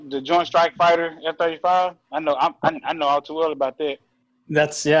the Joint Strike Fighter F-35. I know all too well about that.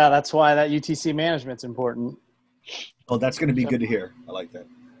 That's why that UTC management's important. Oh, that's going to be good to hear. I like that.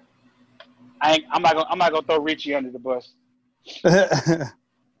 I'm not gonna throw Richie under the bus.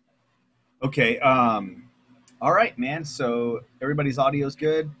 Okay. All right, man. So everybody's audio's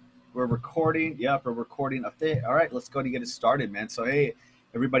good. We're recording. Yep, we're recording a thing. All right, let's go to get it started, man. So hey,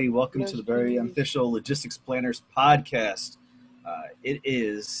 everybody, welcome to the very unofficial Logistics Planners podcast. It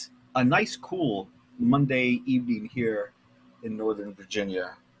is a nice, cool Monday evening here in Northern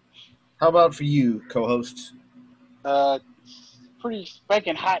Virginia. How about for you, co-host? Pretty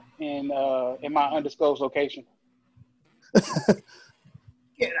spanking hot in my undisclosed location.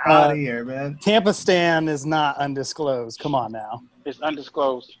 Get out of here, man. Tampa Stan is not undisclosed. Come on now. It's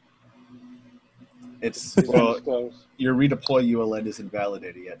undisclosed. It's undisclosed. Your redeploy ULN isn't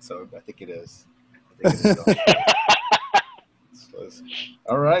validated yet, so I think it is.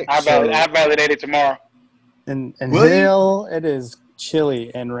 All right. I validate it tomorrow. In Hill, it is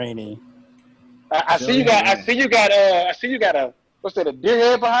chilly and rainy. I see you got a what's that? A deer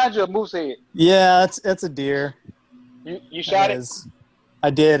head behind you, or a moose head? Yeah, it's a deer. You shot it? I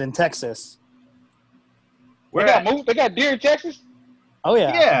did in Texas. They got deer in Texas? Oh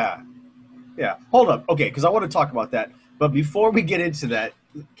yeah. Yeah. Hold up. Okay, because I want to talk about that. But before we get into that,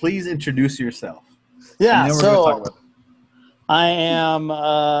 please introduce yourself. Yeah. So talk about I am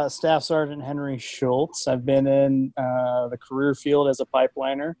Staff Sergeant Henry Schultz. I've been in the career field as a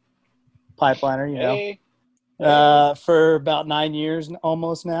pipeliner, you know, for about 9 years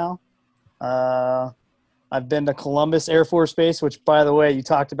almost now. I've been to Columbus Air Force Base, which, by the way, you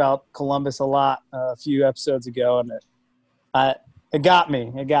talked about Columbus a lot a few episodes ago, and it got me.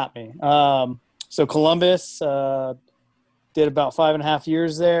 So Columbus did about 5.5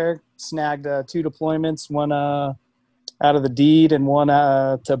 years there, snagged 2 deployments, one out of the Deed and one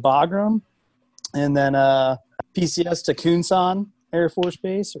to Bagram, and then PCS to Kunsan Air Force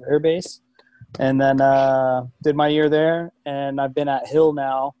Base or Air Base, and then did my year there. And I've been at Hill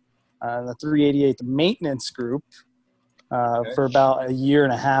now, the 388th Maintenance Group, for about 1.5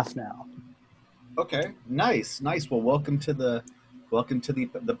 years now. Okay, nice. Well, welcome to the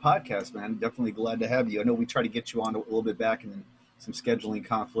podcast, man. Definitely glad to have you. I know we tried to get you on a little bit back, and then some scheduling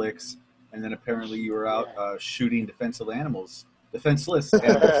conflicts, and then apparently you were out shooting defenseless animals. That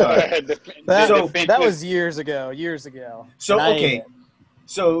was years ago. So okay,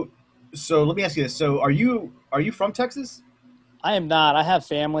 so let me ask you this. So are you from Texas? I am not. I have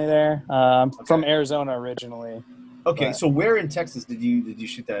family there. I'm from Arizona originally. Okay, but so where in Texas did you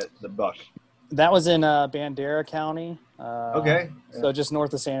shoot the buck? That was in Bandera County. So just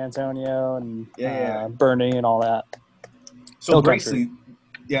north of San Antonio and Bernie and all that. So Hill basically, country.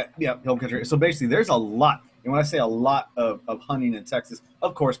 Hill country. So basically, there's a lot. And when I say a lot of hunting in Texas,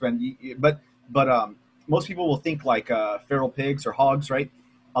 of course, man. But most people will think like feral pigs or hogs, right?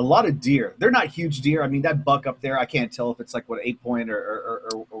 A lot of deer. They're not huge deer. I mean, that buck up there, I can't tell if it's like 8-point or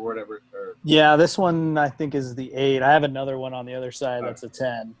whatever. Yeah, this one I think is the 8. I have another one on the other side that's a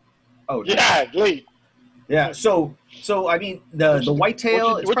 10. Oh yeah, Lee. Yeah. So I mean the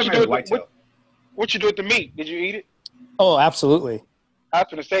whitetail. It's primarily whitetail. What you do with the meat? Did you eat it? Oh, absolutely. I was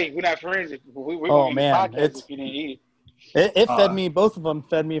gonna say we're not friends. We man, if you didn't eat it. It fed me. Both of them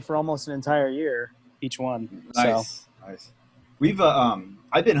fed me for almost an entire year, each one. Nice. We've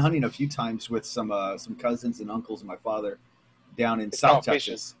I've been hunting a few times with some cousins and uncles and my father down in South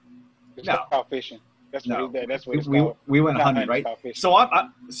Texas. It's called fishing. That's what it's called. We went hunting, right? So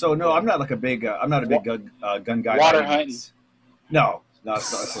I'm not like a big gun guy. Water hunting. No,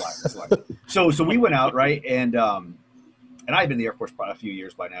 it's a lie. So we went out, right, and I've been in the Air Force probably a few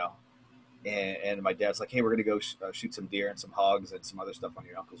years by now, and my dad's like, hey, we're gonna go shoot some deer and some hogs and some other stuff on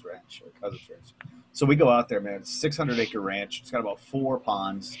your uncle's ranch or cousin's ranch. So we go out there, man. It's a 600-acre ranch. It's got about 4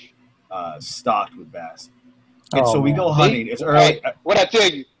 ponds stocked with bass. And so we go hunting. It's early. Hey, what I tell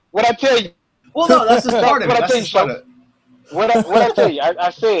you? Well, no, that's the start of it. What I tell you?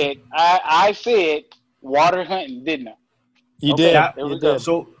 I said water hunting, didn't I? You did. You did.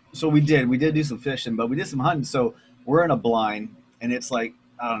 So we did. We did do some fishing, but we did some hunting. So we're in a blind, and it's like,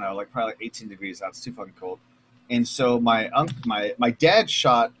 I don't know, like probably 18 degrees out. It's too fucking cold. And so my dad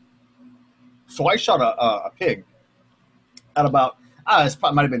shot. So I shot a pig at about it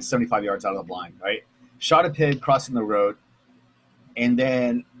might have been 75 yards out of the blind, right? Shot a pig crossing the road, and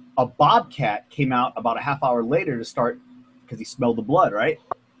then a bobcat came out about a half hour later to start because he smelled the blood, right?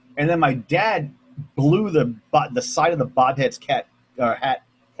 And then my dad blew the side of the bobcat's head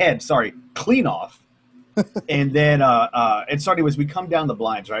clean off, And then, and so anyways, we come down the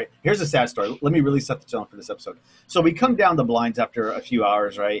blinds, right? Here's a sad story. Let me really set the tone for this episode. So we come down the blinds after a few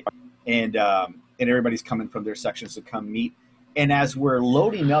hours, right? And everybody's coming from their sections to come meet. And as we're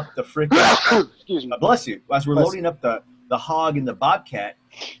loading up the freaking, excuse me, bless you. As we're loading up the hog and the bobcat,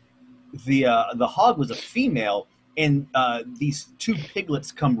 the hog was a female, and these two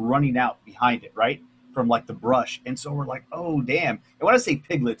piglets come running out behind it, right? From like the brush. And so we're like, oh, damn. And when I say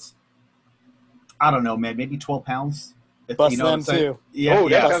piglets, I don't know, man, maybe 12 pounds. Bust them too. Yeah, oh,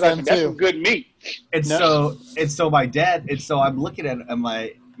 yeah. that's some good meat. And so my dad, and so I'm looking at it, and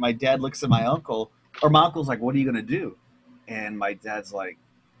my dad looks at my uncle, or my uncle's like, what are you gonna do? And my dad's like,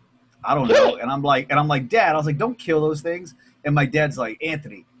 I don't know. And I'm like, Dad, I was like, don't kill those things. And my dad's like,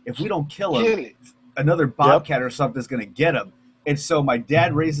 Anthony, if we don't kill him, another bobcat or something's gonna get him. And so my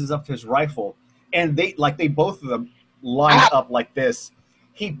dad raises up his rifle, and they both of them line up like this.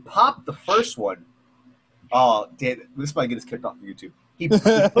 He popped the first one. Oh, damn, this might get us kicked off of YouTube.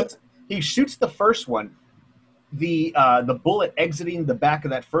 He shoots the first one. The bullet exiting the back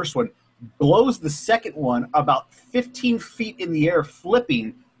of that first one blows the second one about 15 feet in the air,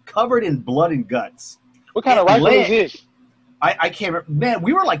 flipping, covered in blood and guts. What kind of rifle is this? I can't remember. Man,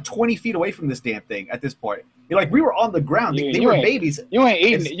 we were like 20 feet away from this damn thing at this point. We were on the ground. They were babies. You ain't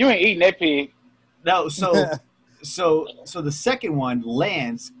eating that pig. No, so the second one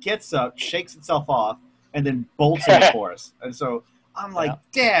lands, gets up, shakes itself off, and then bolts in for us. And so I'm like,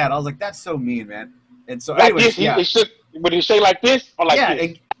 Dad, I was like, that's so mean, man. And so, anyways, would it shake like this or like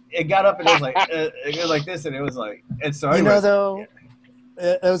this? It got up and it was like, it was like this, and it was like, and so, anyways,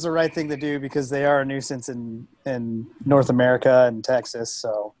 it was the right thing to do because they are a nuisance in North America and Texas.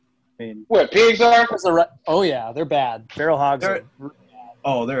 So, I mean, what pigs are? Oh yeah, they're bad. Feral hogs are.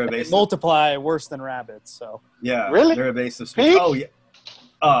 Oh, they're evasive. They multiply worse than rabbits. So yeah, really, they're evasive. Pigs? Oh yeah.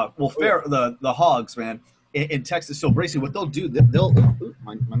 The hogs, man, in Texas. So basically, what they'll do, they'll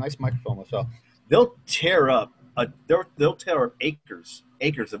my nice microphone was off. They'll tear up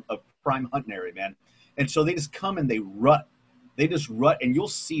acres of prime hunting area, man. And so they just come and they rut, and you'll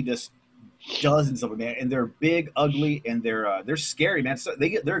see this dozens of them, man. And they're big, ugly, and they're scary, man. So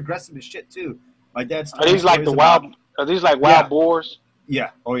they're aggressive as shit too. My dad's. Are these like wild boars?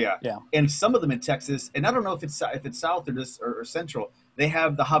 Yeah. Oh yeah. Yeah. And some of them in Texas, and I don't know if it's south or central. They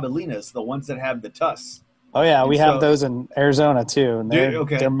have the javelinas, the ones that have the tusks. Oh yeah, we have those in Arizona too, and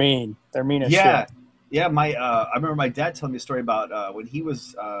they're mean. They're mean as shit. Yeah. I remember my dad telling me a story about when he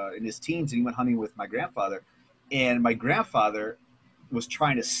was in his teens and he went hunting with my grandfather, and my grandfather was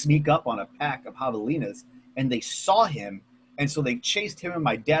trying to sneak up on a pack of javelinas, and they saw him. And so they chased him and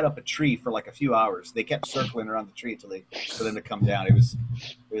my dad up a tree for like a few hours. They kept circling around the tree for them to come down. It was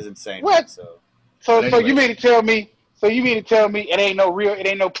insane. What? So anyway. you mean to tell me? So you mean to tell me it ain't no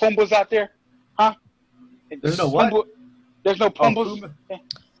pumbas out there, huh? There's no what? There's no pumbas.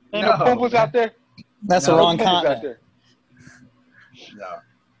 Ain't no pumbas out there. That's the wrong continent. No.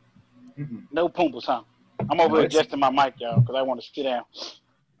 Mm-mm. No pumbas, huh? I'm over here adjusting my mic, y'all, because I want to sit down.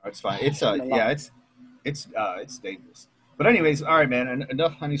 It's fine. It's dangerous. But anyways, all right, man.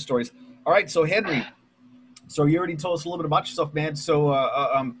 Enough hunting stories. All right, so Henry, so you already told us a little bit about yourself, man. So,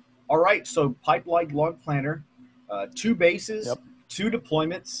 all right, so pipeline log planner, 2 bases, 2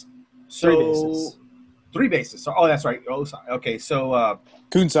 deployments. So 3 bases. Oh, that's right. Oh, sorry. Okay, so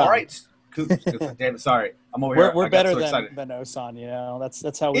Kunsan. All right, damn it, sorry. I'm over here. We're better than Osan. You know,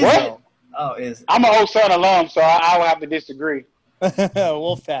 that's how we feel. Oh, I'm an Osan alum, so I will have to disagree.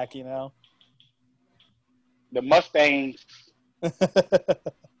 Wolfpack, you know. The Mustangs.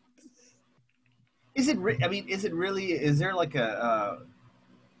 Is it really? Is there like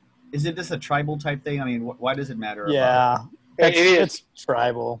is it just a tribal type thing? I mean, why does it matter? Yeah, it's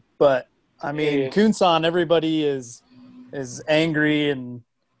tribal, but I mean, Kunsan, everybody is angry and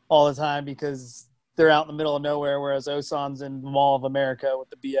all the time because they're out in the middle of nowhere, whereas Osan's in the Mall of America with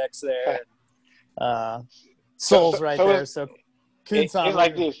the BX there. Soul's there. So Kunsan. It's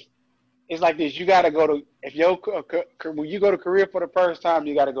like this. It's like this. You got to go to when you go to Korea for the first time,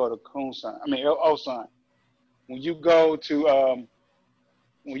 you got to go to Osan. When you go to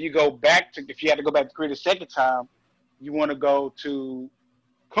if you had to go back to Korea the second time, you want to go to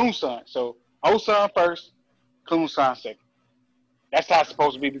Kunsan. So Osan first, Kunsan second. That's how it's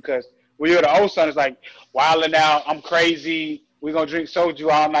supposed to be because when you're to Osan, it's like wilding out. I'm crazy. We're gonna drink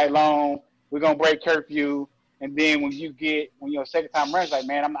soju all night long. We're gonna break curfew. And then when your second time around, it's like,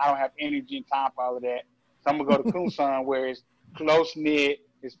 man, I don't have energy and time for all of that. So I'm going to go to Kunsan where it's close-knit,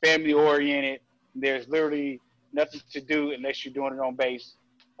 it's family-oriented. There's literally nothing to do unless you're doing it on base,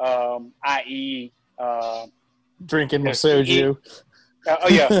 i.e. drinking soju.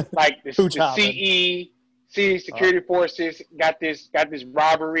 Like the CE, see security forces got this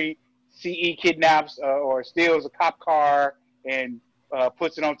robbery. CE kidnaps or steals a cop car and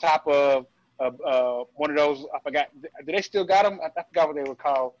puts it on top of one of those. I forgot. Do they still got them? I forgot what they were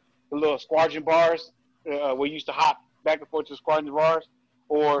called. The little squadron bars where you used to hop back and forth to the squadron bars.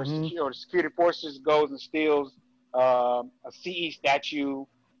 Or or the security forces goes and steals a CE statue.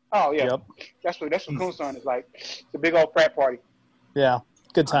 Oh yeah, Yep. that's what Kunsan is like. It's a big old frat party. Yeah,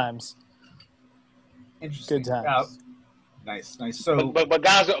 good times. Interesting. Good times. Nice. So, but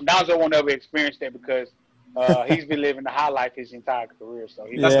Gonzo won't ever experience that because he's been living the high life his entire career. So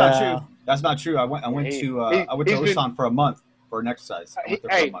that's not true. That's not true. I went to Osan for a month for an exercise. I went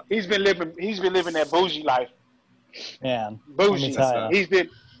there for a month. He's been living that bougie life. Man, bougie. He's been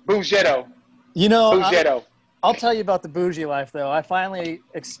bougetto. You know, bougetto. I'll tell you about the bougie life, though. I finally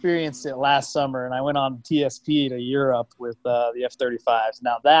experienced it last summer, and I went on TSP to Europe with the F-35s.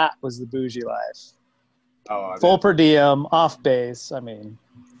 Now, that was the bougie life. Oh, full per diem, off base. I mean,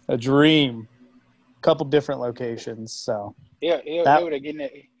 a dream. Couple different locations. So he would have getting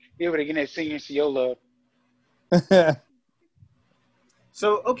that senior CO love.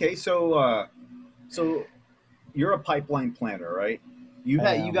 So you're a pipeline planner, right? You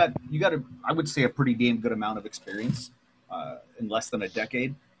got I would say a pretty damn good amount of experience in less than a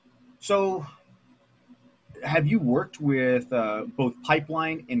decade. So have you worked with both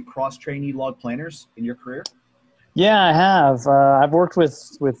pipeline and cross trainee log planners in your career? Yeah, I have. I've worked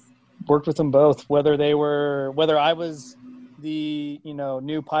with them both. Whether I was the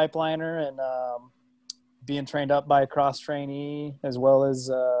new pipeliner and being trained up by a cross trainee as well as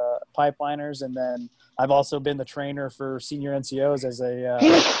pipeliners, and then I've also been the trainer for senior NCOs as a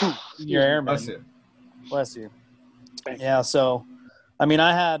senior airman. Bless you. Yeah, so I mean,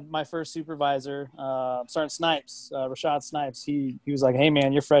 I had my first supervisor, Sergeant Snipes, Rashad Snipes. He was like, "Hey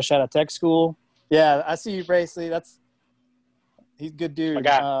man, you're fresh out of tech school." Yeah, I see you, Bracely. He's a good dude.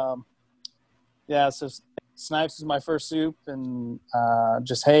 Yeah, so Snipes is my first soup, and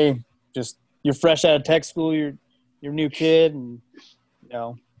just you're fresh out of tech school. You're a new kid, and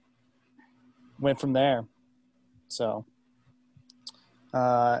went from there. So,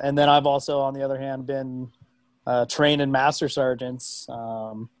 and then I've also, on the other hand, been trained in master sergeants.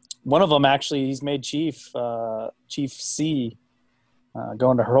 One of them actually, he's made chief C,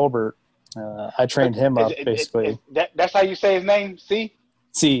 going to Hurlburt. I trained him up basically. That's how you say his name, C?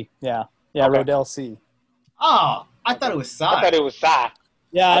 C, yeah, okay. Rodell C. Oh, I thought it was Cy. I thought it was Cy.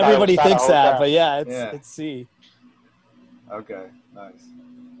 Yeah, everybody thinks that, but it's C. Okay, nice.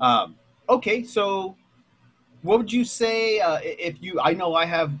 Okay, so what would you say I know I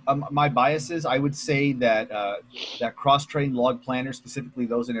have my biases. I would say that that cross-trained log planners, specifically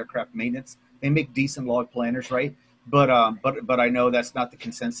those in aircraft maintenance, they make decent log planners, right? But I know that's not the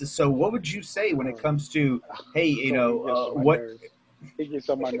consensus. So what would you say when it comes to, hey, what? It gets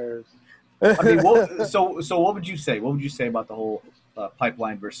on my nerves. I mean, so what would you say? What would you say about the whole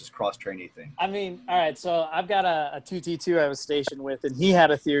pipeline versus cross trainee thing? I mean, all right. So I've got a 2T2 I was stationed with, and he had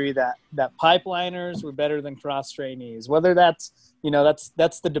a theory that pipeliners were better than cross trainees. Whether that's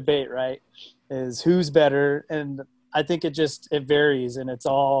that's the debate, right? Is who's better? And I think it varies, and it's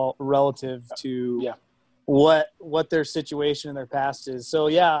all relative to what their situation in their past is. So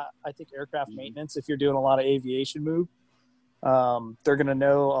yeah, I think aircraft maintenance, if you're doing a lot of aviation move, they're going to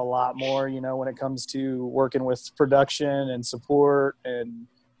know a lot more, when it comes to working with production and support and,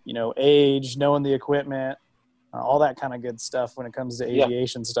 age, knowing the equipment, all that kind of good stuff when it comes to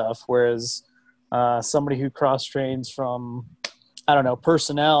aviation stuff. Whereas somebody who cross trains from, I don't know,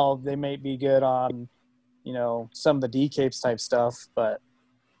 personnel, they may be good on, some of the DCAPES type stuff. But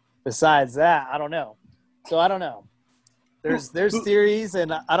besides that, I don't know. So I don't know. There's theories,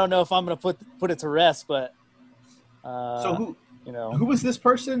 and I don't know if I'm going to put it to rest, but so who was this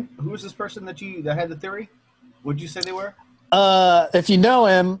person? Who was this person that had the theory? Would you say they were? If you know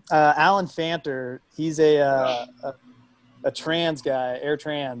him, Alan Fanter, he's a trans guy, air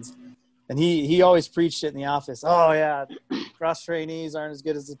trans, and he always preached it in the office. Oh yeah, cross trainees aren't as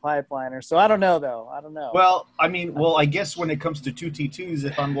good as the pipeliner. So I don't know though. I don't know. Well, I guess when it comes to 2T2s,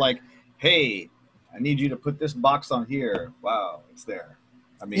 if I'm like, hey, I need you to put this box on here. Wow, it's there.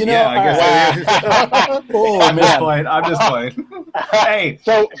 I mean, I guess. I'm just playing. Hey,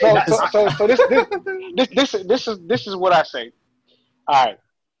 so this is what I say. All right.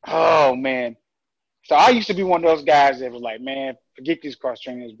 Oh man. So I used to be one of those guys that was like, man, forget these cross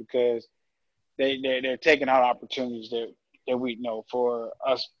trainers because they're taking out opportunities that we know for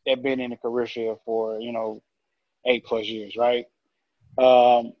us that been in the career field for 8+ years, right?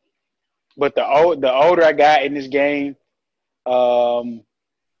 But the older I got in this game,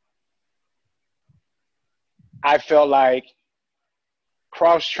 I felt like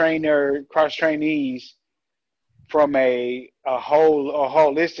cross trainees from a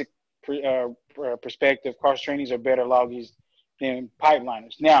holistic perspective, cross trainees are better loggies than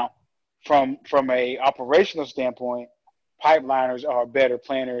pipeliners. Now, from a operational standpoint, pipeliners are better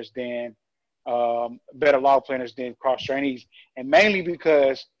log planners than cross trainees, and mainly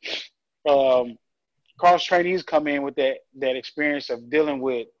because um, cross trainees come in with that experience of dealing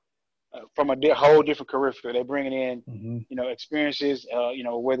with from a whole different career field. They're bringing in, Mm-hmm. experiences,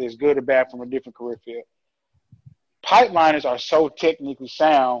 whether it's good or bad from a different career field. Pipeliners are so technically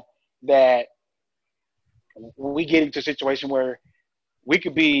sound that we get into a situation where we're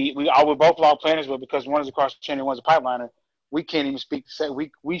both log planners, but because one is a cross trainer, one's a pipeliner, we can't even speak.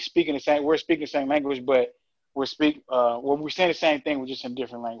 We're speaking the same language, but we're saying the same thing, we're just in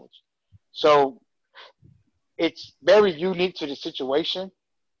different language. So it's very unique to the situation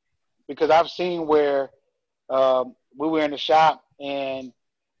because I've seen where we were in the shop, and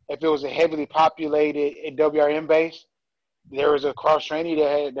if it was a heavily populated WRM base, there was a cross trainee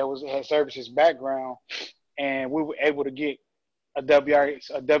that had services background, and we were able to get a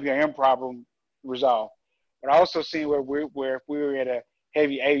WRM problem resolved. But I also seen where if we were at a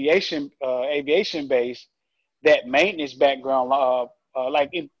heavy aviation base, that maintenance background, like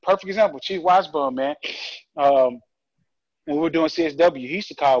in perfect example, Chief Weisbaum, man. When we were doing CSW, he used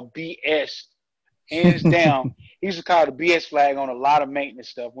to call BS, hands down. He used to call the BS flag on a lot of maintenance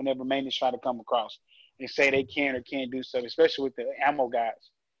stuff whenever maintenance try to come across and say they can or can't do stuff, especially with the ammo guys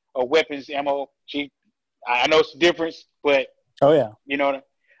or weapons ammo. Chief, I know it's a difference, but Oh yeah,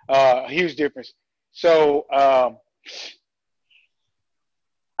 a huge difference. So I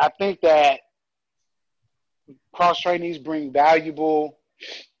think that cross trainees bring valuable,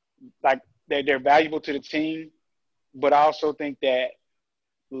 like they're valuable to the team, but I also think that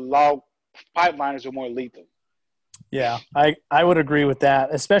log pipeliners are more lethal. yeah. I would agree with that,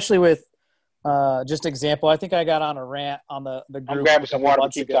 especially with just example. I think I got on a rant on the I'm group grabbing a some couple water, but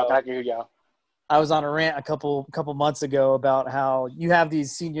months keep ago. talking. I can hear y'all. I was on a rant a couple months ago about how you have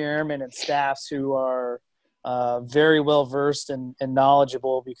these senior airmen and staffs who are very well versed and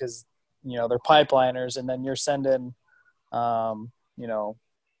knowledgeable because they're pipeliners, and then you're sending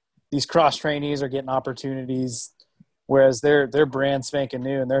these cross trainees are getting opportunities, whereas they're brand spanking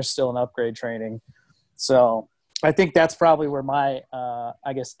new and they're still in upgrade training. So I think that's probably where my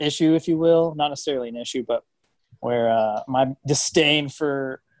I guess issue, if you will, not necessarily an issue, but where my disdain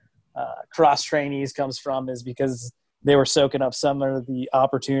for cross trainees comes from is because they were soaking up some of the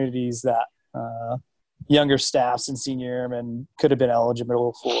opportunities that younger staffs and senior airmen could have been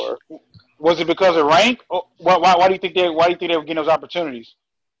eligible for. Was it because of rank? Why do you think they were getting those opportunities?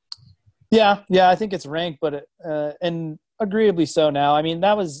 Yeah, I think it's rank, but and agreeably so now. I mean,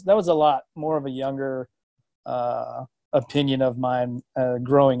 that was a lot more of a younger opinion of mine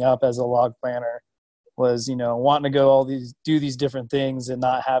growing up as a log planner, was wanting to go do these different things and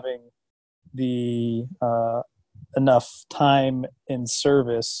not having the enough time in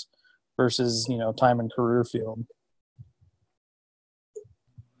service versus time in career field.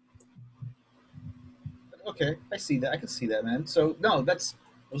 Okay, I see that. I can see that, man. So no, those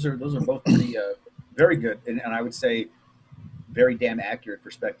are both pretty very good, and I would say very damn accurate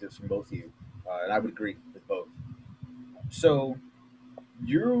perspectives from both of you, and I would agree with both. So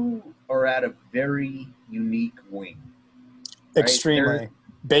you are at a very unique wing, right? Extremely.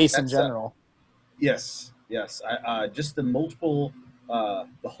 Base in That's general. yes. Just the multiple,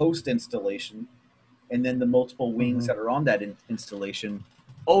 the host installation, and then the multiple wings that are on that installation.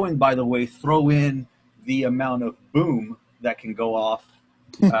 Oh, and by the way, throw in the amount of boom that can go off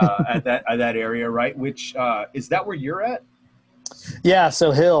at that area, right? Which is that where you're at? Yeah,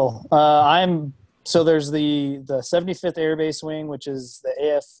 so Hill. So there's the 75th Air Base Wing, which is the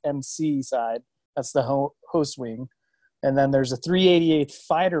AFMC side. That's the host wing. And then there's a 388th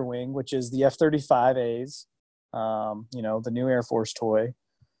Fighter Wing, which is the F-35As, the new Air Force toy.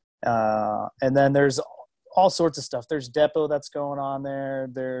 And then there's all sorts of stuff. There's depot that's going on there.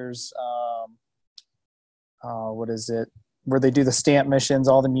 There's, what is it? Where they do the stamp missions,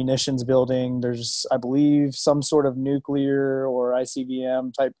 all the munitions building. There's, I believe, some sort of nuclear or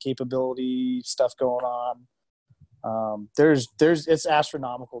ICBM type capability stuff going on. It's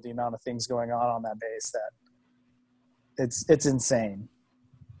astronomical the amount of things going on that base that it's insane.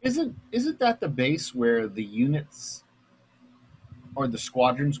 Isn't that the base where the units or the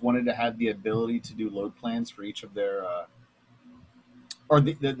squadrons wanted to have the ability to do load plans for each of their or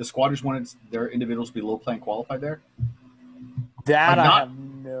the squadrons wanted their individuals to be load plan qualified there? That I have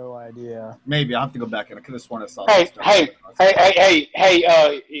no idea. Maybe I'll have to go back and I could have sworn I saw Hey, that stuff.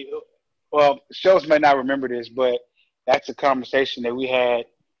 well, Schultz may not remember this, but that's a conversation that we had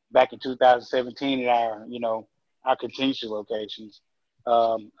back in 2017 at our contingency locations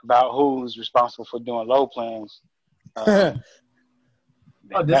about who's responsible for doing load plans. Oh, this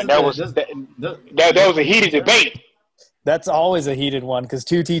That, is that the was this that, this, that, this that is was a the heated detail. debate. That's always a heated one because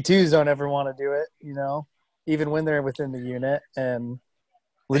 2T2s don't ever want to do it, even when they're within the unit. And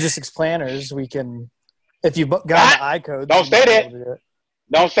logistics planners, we can, if you got Ah, into I codes, don't you say might be that. able to do it.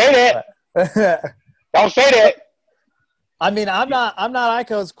 Don't say that. But, Don't say that. I mean, I'm not I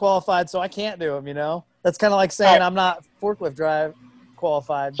codes qualified, so I can't do them. That's kind of like All saying right. I'm not forklift drive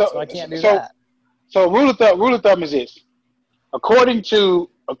qualified, so I can't do So that. rule of thumb is this. According to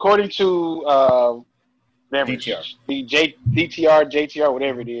whatever DTR. the DTR, JTR,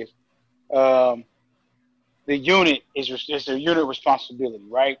 whatever it is, the unit is a unit responsibility,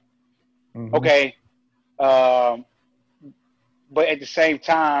 right? Mm-hmm. Okay, but at the same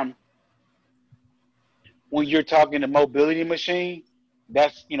time, when you're talking the mobility machine,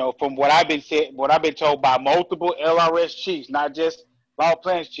 that's from what I've been told by multiple LRS chiefs, not just law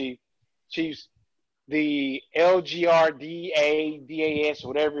plans chiefs, the LGR, DAS,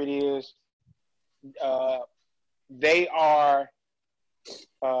 whatever it is, uh, they are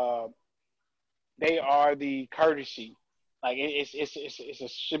uh, they are the courtesy. Like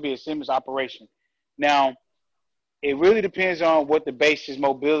should be a seamless operation. Now, it really depends on what the base's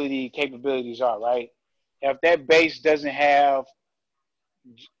mobility capabilities are, right? If that base doesn't have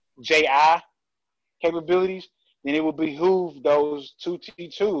JI capabilities, then it will behoove those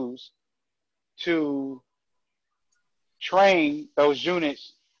 2T2s to train those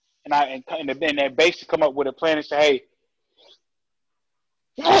units and then that base to come up with a plan and say,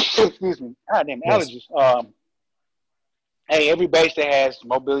 hey, excuse me, goddamn Yes. allergies. Hey, every base that has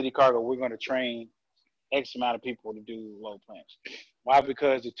mobility cargo, we're going to train X amount of people to do load plans. Why?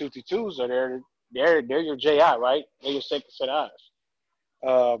 Because the 2T2s are there. They're your JI, right? They're your second set of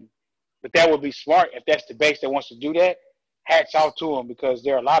eyes. But that would be smart if that's the base that wants to do that. Hats off to them because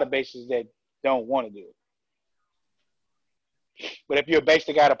there are a lot of bases that don't want to do it. But if you're a base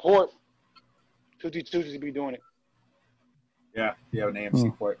that got a port, 2T2s be doing it. Yeah, you have an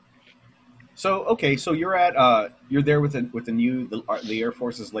AMC port. So okay, so you're there with the Air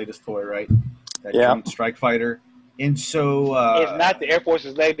Force's latest toy, right? That Joint Strike Fighter. And so it's not the Air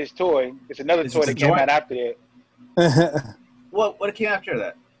Force's latest toy. It's another toy that came out after that. What came after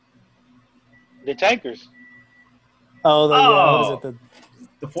that? The tankers. Oh, what is it?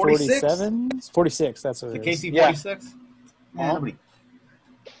 The 46? 46, that's what the it is. KC 46? Yeah.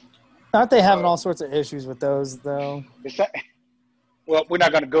 Aren't they having all sorts of issues with those, though? Well, we're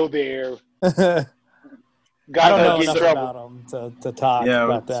not going to go there. I don't know enough about them to talk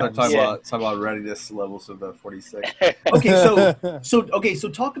about that. Talk about readiness levels of the 46. Okay, so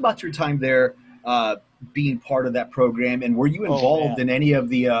talk about your time there, being part of that program, and were you involved in any of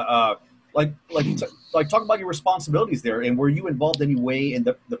the talk about your responsibilities there, and were you involved any way in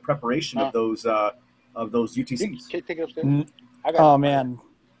the preparation of those UTCs? Take it upstairs. Oh man,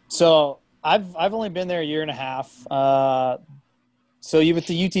 so I've only been there a year and a half. So with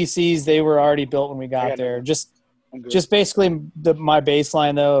the UTCs, they were already built when we got there. Just basically my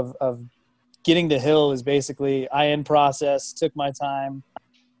baseline though of getting to Hill is basically IN process. Took my time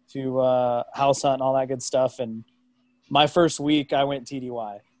to house hunt and all that good stuff. And my first week, I went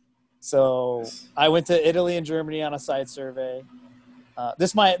TDY. So I went to Italy and Germany on a site survey.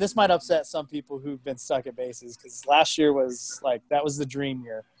 This might upset some people who've been stuck at bases because last year was that was the dream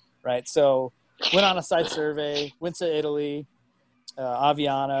year, right? So went on a site survey, went to Italy.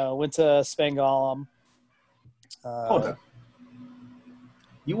 Aviano, went to Spangalum. Hold on.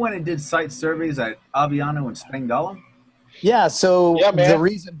 You went and did site surveys at Aviano and Spangalum? Yeah, so the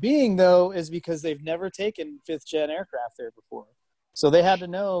reason being, though, is because they've never taken 5th-gen aircraft there before. So they had to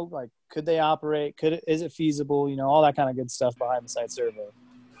know, could they operate? Is it feasible? All that kind of good stuff behind the site survey.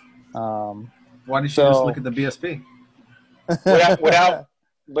 Why didn't you just look at the BSP?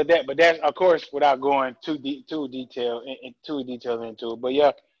 But that's of course without going too detailed into it. But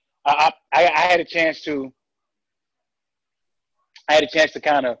yeah, I had a chance to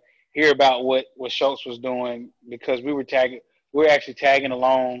kind of hear about what Schultz was doing because we were actually tagging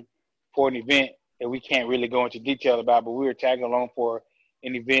along for an event that we can't really go into detail about, but we were tagging along for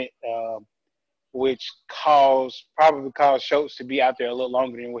an event which probably caused Schultz to be out there a little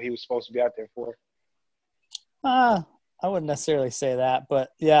longer than what he was supposed to be out there for. I wouldn't necessarily say that,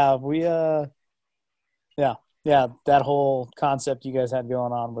 but yeah, we that whole concept you guys had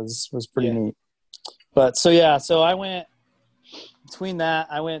going on was pretty neat. But so I went between that,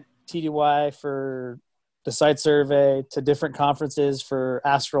 I went TDY for the site survey to different conferences for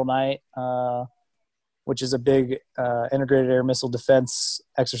Astral Night, which is a big integrated air missile defense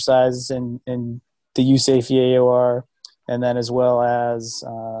exercise in the USAFE AOR, and then as well as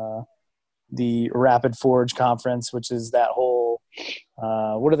the Rapid Forge Conference, which is that whole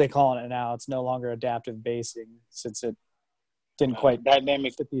what are they calling it now? It's no longer adaptive basing since it didn't quite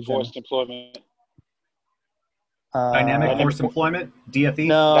dynamic fit the force agenda. deployment. Dynamic force employment, DFE.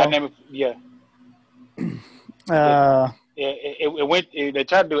 No. Dynamic, yeah. It went. They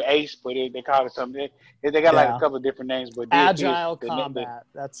tried to do ACE, but they called it something. They got like a couple of different names, but Agile Combat.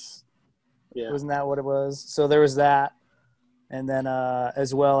 Wasn't that what it was? So there was that, and then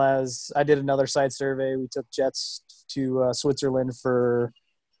as well as I did another site survey. We took jets to Switzerland for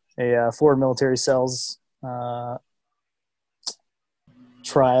a foreign military cells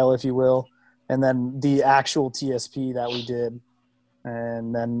trial, if you will, and then the actual TSP that we did.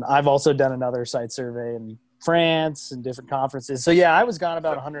 And then I've also done another site survey in France and different conferences. So yeah, I was gone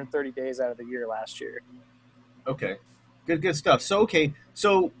about 130 days out of the year last year. Okay, good stuff. So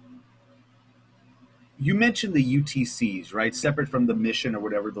you mentioned the UTCs, right? Separate from the mission or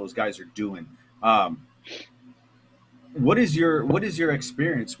whatever those guys are doing. What is your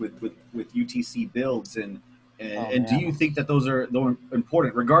experience with UTC builds and do you think that those are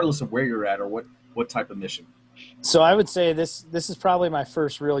important regardless of where you're at or what type of mission? So I would say this is probably my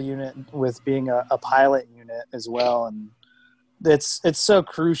first real unit with being a pilot unit as well, and it's so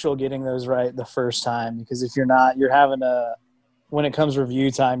crucial getting those right the first time, because if you're not, you're having when it comes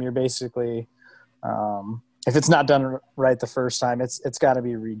review time, you're basically if it's not done right the first time, it's got to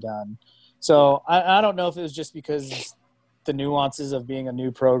be redone. So I don't know if it was just because the nuances of being a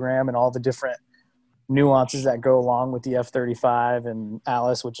new program and all the different nuances that go along with the F-35 and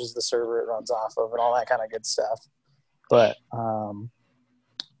Alice, which is the server it runs off of, and all that kind of good stuff. But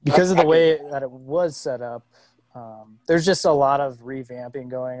because of the way that it was set up, there's just a lot of revamping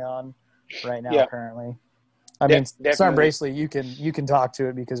going on right now currently. I mean, Sergeant Bracely, you can talk to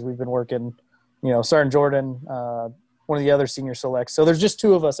it because we've been working, Sergeant Jordan, one of the other senior selects. So there's just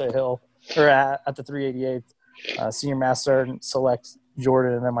two of us at Hill, or at the 388th, Senior Master Sergeant Select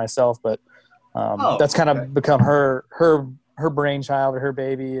Jordan and then myself. But that's kind of become her brainchild, or her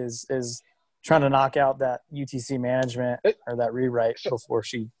baby is trying to knock out that UTC management or that rewrite before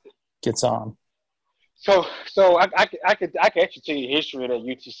she gets on. So I could actually tell you the history of that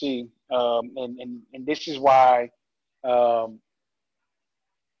UTC, and this is why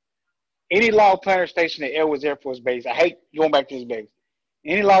any log planner station at Edwards Air Force Base, I hate going back to this base.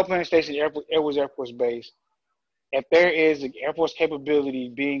 Any log planner station at Edwards Air Force Base, if there is an Air Force capability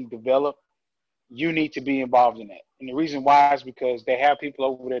being developed, you need to be involved in that. And the reason why is because they have people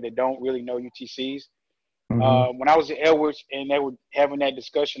over there that don't really know UTCs. Mm-hmm. When I was at Edwards and they were having that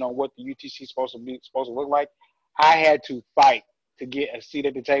discussion on what the UTC is supposed to look like, I had to fight to get a seat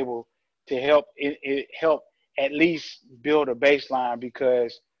at the table to help help at least build a baseline,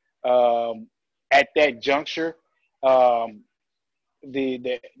 because at that juncture,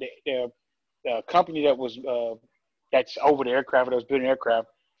 the company that was that's over the aircraft, that was building aircraft,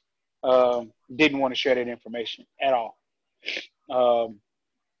 didn't want to share that information at all.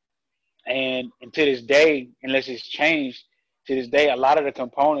 And to this day, unless it's changed, to this day, a lot of the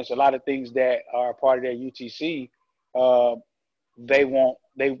components, a lot of things that are part of their UTC, at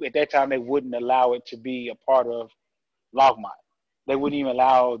that time, they wouldn't allow it to be a part of LogMod. They wouldn't even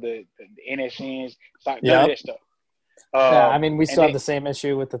allow the NSNs, none of that stuff. I mean, we still have the same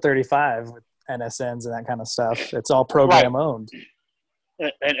issue with the 35 with NSNs and that kind of stuff. It's all program owned.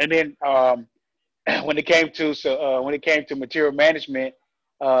 And then when it came to material management,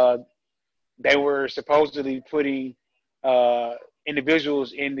 they were supposedly putting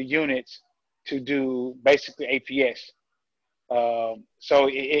individuals in the units to do basically APS. So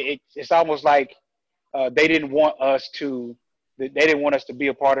it's almost like they didn't want us to be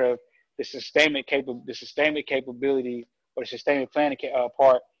a part of the sustainment capability or the sustainment planning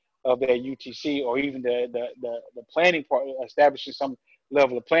part of their UTC, or even the planning part, establishing some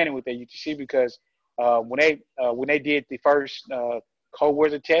level of planning with their UTC, because when they did the first cold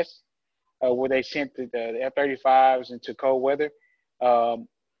weather test, where they sent the F-35s into cold weather,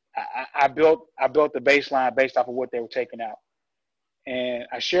 I built the baseline based off of what they were taking out, and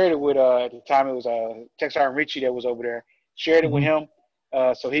I shared it with at the time it was Tech Sergeant Ritchie that was over there. Shared it with him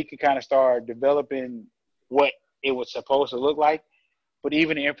so he could kind of start developing what it was supposed to look like. But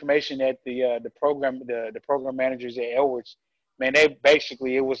even the information that the program managers at Edwards, man, they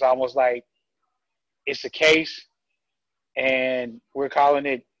basically, it was almost like it's a case and we're calling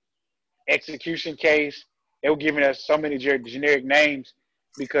it execution case. They were giving us so many generic names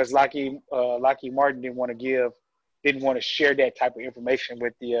because Lockheed Martin didn't want to share that type of information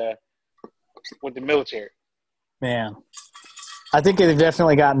with the military. Man, I think they've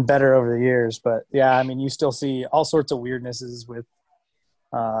definitely gotten better over the years, but yeah, I mean, you still see all sorts of weirdnesses with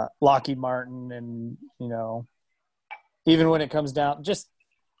Lockheed Martin, and even when it comes down,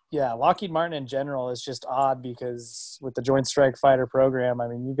 Lockheed Martin in general is just odd because with the Joint Strike Fighter program, I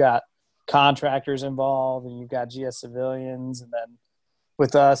mean, you've got contractors involved and you've got GS civilians, and then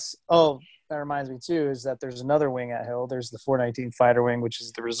with us, that reminds me too, is that there's another wing at Hill. There's the 419 Fighter Wing, which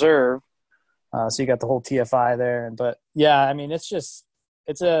is the reserve. So you got the whole TFI there, but yeah, I mean, it's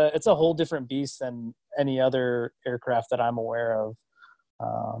a whole different beast than any other aircraft that I'm aware of.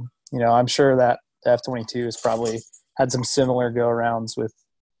 I'm sure that the F-22 has probably had some similar go-arounds with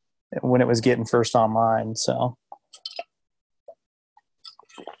when it was getting first online. So,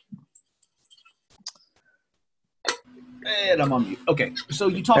 and I'm on mute. Okay, so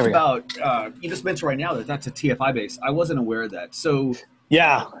you talked about you just mentioned right now that that's a TFI base. I wasn't aware of that. So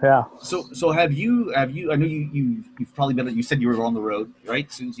yeah. So have you? I know you've probably been. You said you were on the road, right?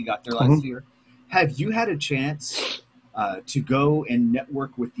 As soon as you got there last year, have you had a chance to go and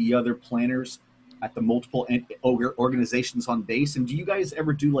network with the other planners at the multiple organizations on base? And do you guys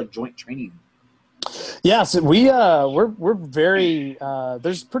ever do like joint training? Yeah, so we're very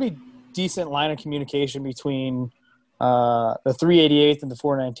there's pretty decent line of communication between the 388th and the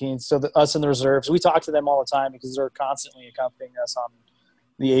 419th. So us and the reserves, we talk to them all the time because they're constantly accompanying us on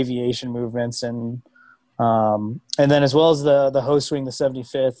the aviation movements, and then as well as the host wing, the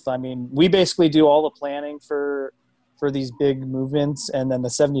 75th. I mean, we basically do all the planning for these big movements, and then the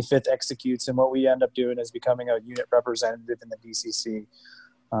 75th executes, and what we end up doing is becoming a unit representative in the DCC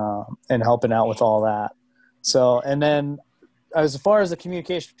and helping out with all that. So, and then as far as the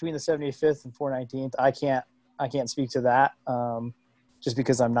communication between the 75th and 419th, I can't speak to that just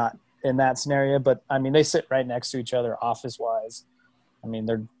because I'm not in that scenario. But I mean, they sit right next to each other office wise. I mean,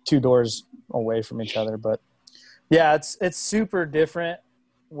 they're 2 doors away from each other, but yeah, it's super different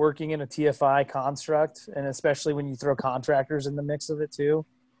working in a TFI construct, and especially when you throw contractors in the mix of it too.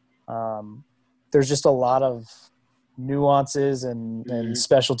 There's just a lot of nuances and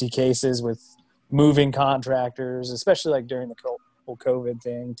specialty cases with moving contractors, especially like during the whole COVID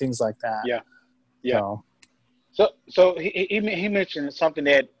thing, things like that. Yeah. So he mentioned something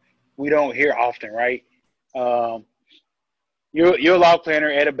that we don't hear often, right? You're a log planner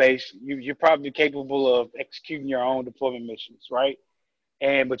at a base. You're probably capable of executing your own deployment missions, right?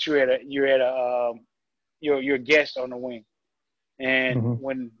 But you're a guest on the wing, and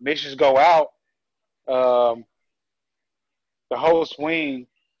when missions go out, the host wing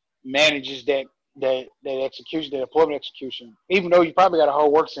manages that execution, the deployment execution. Even though you probably got a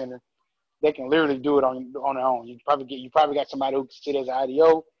whole work center, they can literally do it on their own. You probably got somebody who can sit as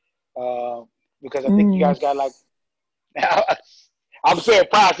IDO, because I think you guys got like. I said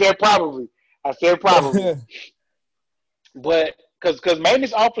probably, but because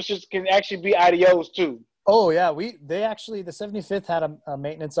maintenance officers can actually be IDOs too. Oh yeah, the 75th had a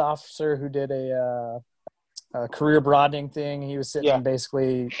maintenance officer who did a career broadening thing. He was sitting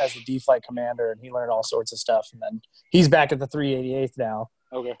basically as the D flight commander, and he learned all sorts of stuff. And then he's back at the 388th now.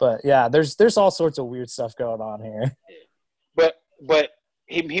 Okay, but yeah, there's all sorts of weird stuff going on here. But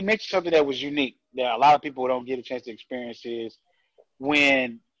he mentioned something that was unique that a lot of people don't get a chance to experience is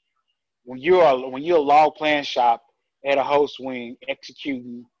when you're a log plan shop at a host wing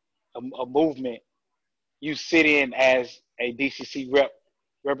executing a movement, you sit in as a DCC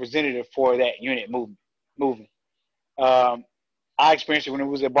representative for that unit moving. I experienced it when it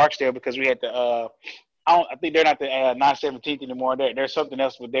was at Barksdale because we had the I think they're not the 917th anymore. There's something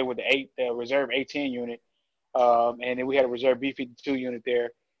else, but they were the reserve 18 unit, and then we had a reserve B52 unit there.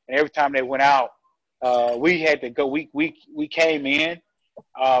 And every time they went out, we had to go. We came in.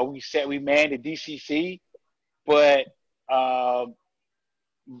 We manned the DCC, but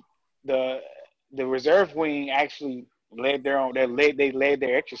the reserve wing actually led their own. They led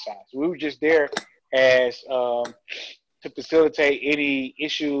their exercise. We were just there as to facilitate any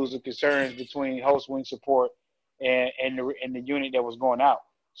issues or concerns between host wing support and the unit that was going out.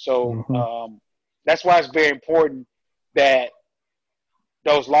 So that's why it's very important that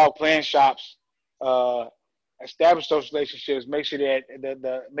those log plan shops establish those relationships. Make sure that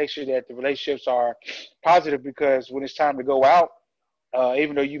the relationships are positive, because when it's time to go out,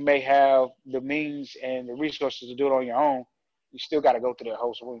 even though you may have the means and the resources to do it on your own, you still got to go to that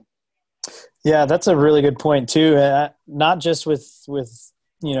host wing. Yeah, that's a really good point too. Not just with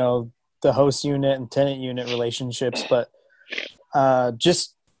the host unit and tenant unit relationships, but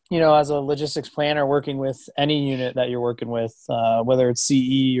just as a logistics planner working with any unit that you're working with, whether it's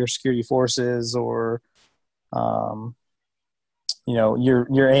CE or security forces or, your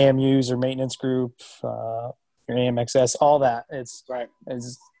AMUs or maintenance group, your AMXS, all that. Right.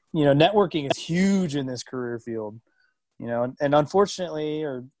 Networking is huge in this career field, and unfortunately,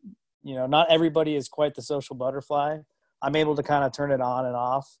 not everybody is quite the social butterfly. I'm able to kind of turn it on and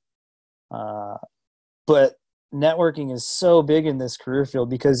off. But networking is so big in this career field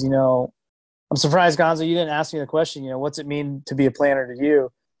because, I'm surprised, Gonzo, you didn't ask me the question, what's it mean to be a planner to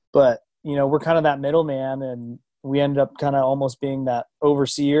you? But, we're kind of that middleman, and we end up kind of almost being that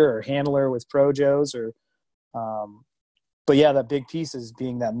overseer or handler with projos but yeah, that big piece is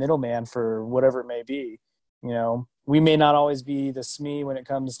being that middleman for whatever it may be. We may not always be the SME when it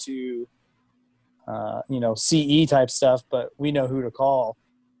comes to, CE type stuff, but we know who to call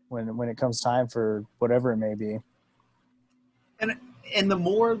when it comes time for whatever it may be. And the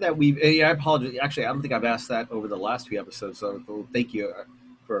more that I apologize. Actually, I don't think I've asked that over the last few episodes. So thank you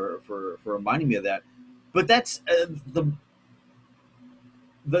for reminding me of that. But that's the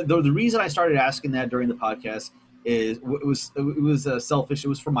reason I started asking that during the podcast is it was selfish. It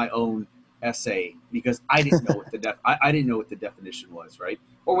was for my own essay because I didn't know what I didn't know what the definition was, right,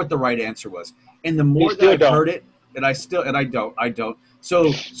 or what the right answer was. And the more that I've heard it, and I don't.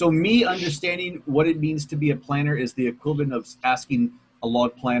 So me understanding what it means to be a planner is the equivalent of asking a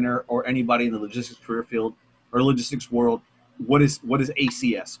log planner or anybody in the logistics career field or logistics world what is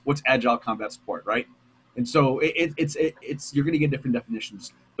ACS, what's Agile Combat Support, right? And so it's you're going to get different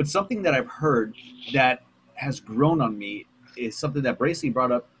definitions. But something that I've heard that has grown on me is something that Bracey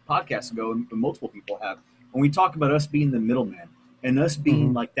brought up podcasts ago, and multiple people have. When we talk about us being the middleman and us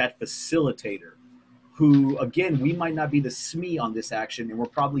being like that facilitator, who again we might not be the SME on this action, and we're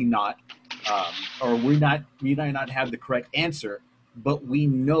probably not, or we might not have the correct answer, but we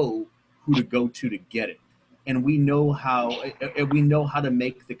know who to go to get it, and we know how to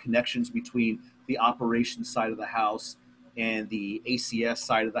make the connections between the operations side of the house and the ACS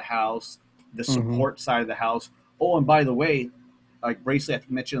side of the house, the support side of the house. Oh, and by the way, like Bracely, I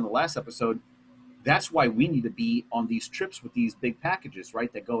think mentioned in the last episode, that's why we need to be on these trips with these big packages,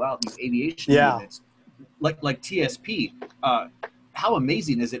 right, that go out, these aviation units, like TSP. How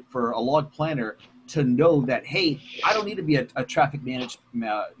amazing is it for a log planner to know that, hey, I don't need to be a traffic managed,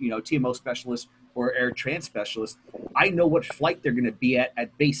 TMO specialist or air trans specialist. I know what flight they're going to be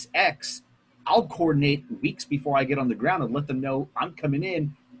at base X. I'll coordinate weeks before I get on the ground and let them know I'm coming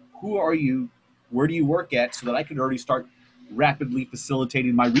in. Who are you? Where do you work at? So that I can already start rapidly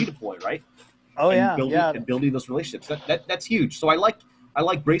facilitating my redeploy, right? Oh, And building those relationships. That's huge. So I like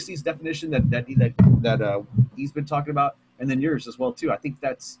Bracey's definition that he's been talking about, and then yours as well too. I think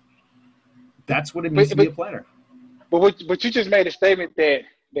that's what it means to be a planner. But you just made a statement that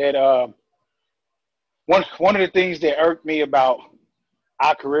one of the things that irked me about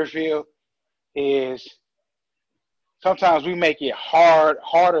our career field is sometimes we make it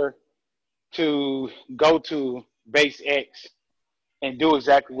harder to go to base X and do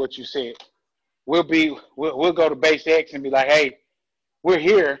exactly what you said. We'll go to base X and be like, hey, we're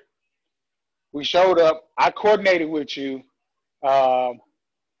here. We showed up. I coordinated with you. I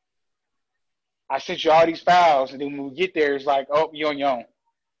sent you all these files, and then when we get there, it's like, oh, you're on your own.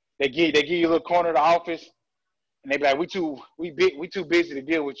 They give you a little corner of the office, and they be like, we too busy to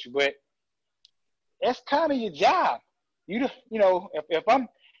deal with you. But that's kind of your job. If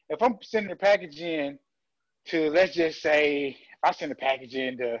I'm sending a package in to, let's just say, if I send a package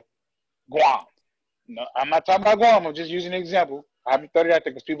in to Guam. No, I'm not talking about Guam. I'm just using an example. I haven't thrown it out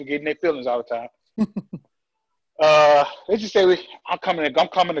there because people get in their feelings all the time. Let's just say I'm coming to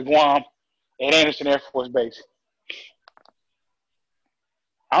Guam at Anderson Air Force Base.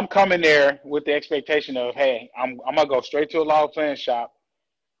 I'm coming there with the expectation of, hey, I'm gonna go straight to a log plan shop.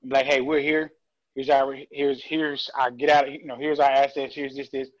 I'm like, hey, we're here. Here's our get out. Here's our assets. Here's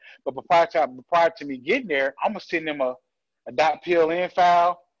this. But prior to me getting there, I'm gonna send them a .pln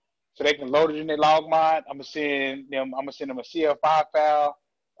file so they can load it in their log mod. I'm gonna send them a CL5 file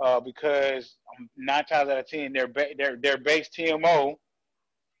because 9 times out of 10 their base TMO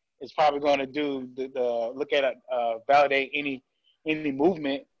is probably going to do the look at validate any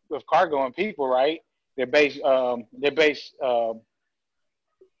movement with cargo and people, right? Their base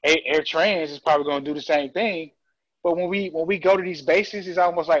air trans is probably going to do the same thing. But when we go to these bases, it's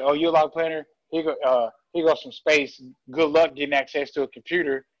almost like, oh, you're a log planner. Here goes some space. Good luck getting access to a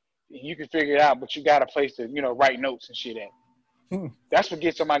computer. You can figure it out, but you got a place to write notes and shit at. That's what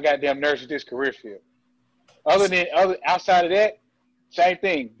gets on my goddamn nerves with this career field. Outside of that, same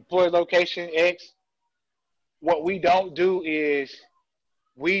thing. Deploy location X. What we don't do is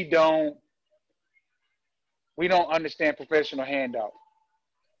we don't understand professional handoff.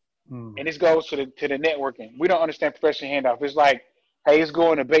 And this goes to the networking. We don't understand professional handoff. It's like, hey, it's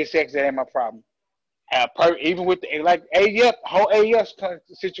going to base X. That ain't my problem. Even with the like AEF, whole AEF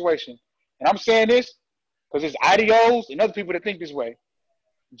situation. And I'm saying this because there's IDOs and other people that think this way.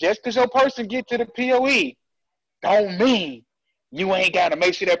 Just because your person get to the POE, don't mean you ain't got to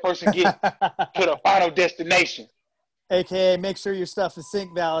make sure that person get to the final destination. AKA, make sure your stuff is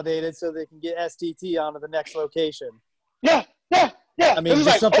sync validated so they can get STT onto the next location. Yeah. I mean, just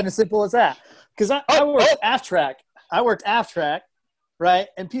like, something as simple as that. Because I worked aft track. Right?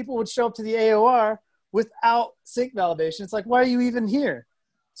 And people would show up to the AOR without sync validation. It's like, why are you even here?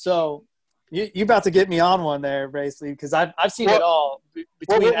 So you're about to get me on one there, basically, because I've seen it all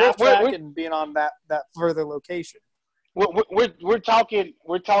between aft track and being on that further location. We're talking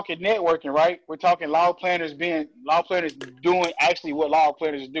networking, right? We're talking log planners doing actually what log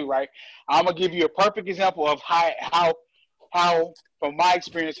planners do, right? I'm gonna give you a perfect example of how from my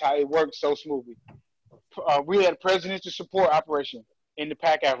experience how it works so smoothly. We had a presidential support operation in the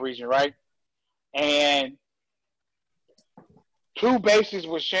PACAF region, right? And 2 bases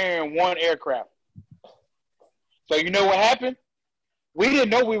were sharing 1 aircraft. So you know what happened? We didn't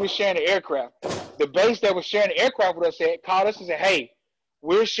know we were sharing the aircraft. The base that was sharing the aircraft with us called us and said, hey,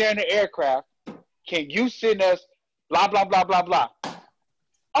 we're sharing the aircraft. Can you send us blah, blah, blah, blah, blah?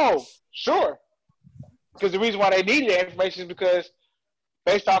 Oh, sure. Because the reason why they needed that information is because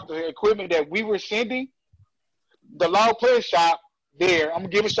based off the equipment that we were sending, the log player shop there, I'm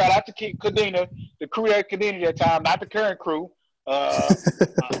going to give a shout out to Kadena, the crew at Kadena at that time, not the current crew.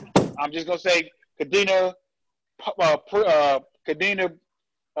 I'm just going to say Kadena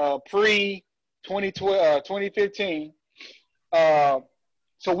pre-2015.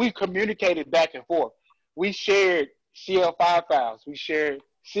 So we communicated back and forth. We shared CL5 files. We shared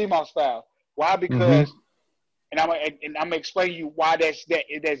CMOS files. Why? Because, and I'm gonna explain to you why that's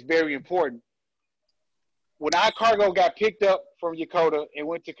very important. When our cargo got picked up from Yokota and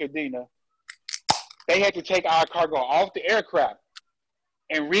went to Kadena, they had to take our cargo off the aircraft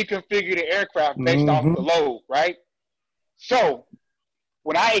and reconfigure the aircraft based off the load, right? So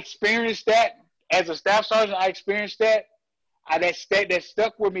when I experienced that as a staff sergeant, that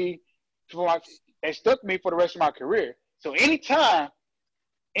stuck with me for the rest of my career. So anytime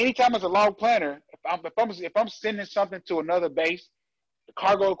as a log planner, if I'm sending something to another base, the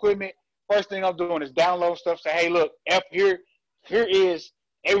cargo equipment, first thing I'm doing is download stuff. Say, hey, look, here is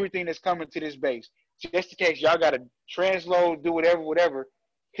everything that's coming to this base. Just in case y'all got to transload, do whatever.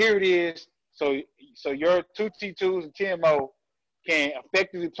 Here it is. So your 2 T2s and TMO can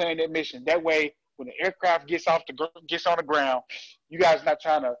effectively plan that mission. That way, when the aircraft gets on the ground, you guys not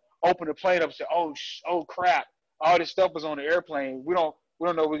trying to open the plane up and say, oh crap, all this stuff was on the airplane. We don't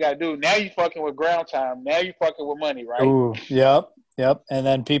know what we got to do. Now you fucking with ground time. Now you fucking with money, right? Ooh, yep. And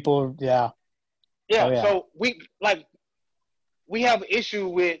then people, yeah. So we have an issue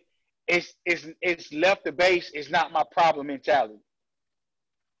with it's left the base. It's not my problem mentality.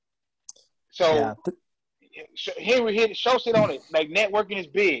 So here we hit Schultz it on it. Like networking is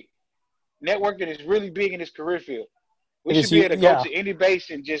big. Networking is really big in this career field. We should be able to go to any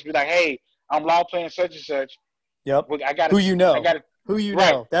base and just be like, hey, I'm law playing such and such. Yep. Who you know.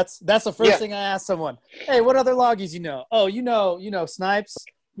 That's the first thing I ask someone. Hey, what other loggies you know? Oh, you know Snipes,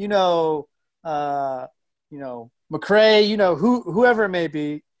 McCrae, whoever it may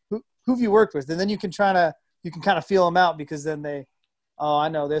be, who've you worked with, and then you can kind of feel them out because then I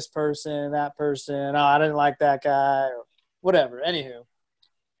know this person, that person. Oh, I didn't like that guy or whatever. Anywho,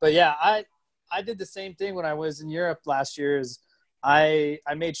 but yeah, I did the same thing when I was in Europe last year. Is I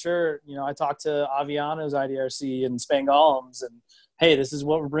made sure I talked to Aviano's IDRC and Spangolms and hey, this is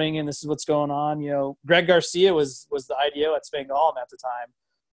what we're bringing. This is what's going on. Greg Garcia was the IDO at Spangolm at the time.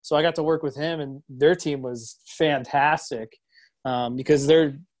 So I got to work with him, and their team was fantastic because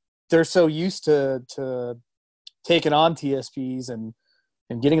they're so used to taking on TSPs and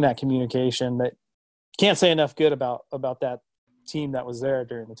getting that communication that can't say enough good about that team that was there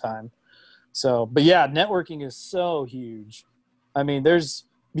during the time. So, but yeah, networking is so huge. I mean,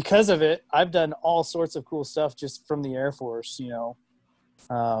 because of it, I've done all sorts of cool stuff just from the Air Force,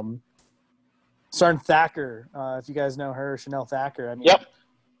 Sergeant Thacker, if you guys know her, Chanel Thacker. I mean,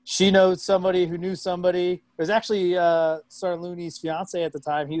 she knows somebody who knew somebody. It was actually Sergeant Looney's fiance at the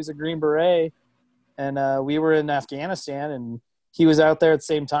time. He was a Green Beret, and we were in Afghanistan, and he was out there at the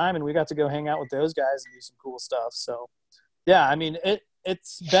same time, and we got to go hang out with those guys and do some cool stuff. So, yeah, I mean,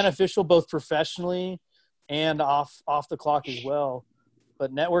 it's beneficial both professionally and off the clock as well.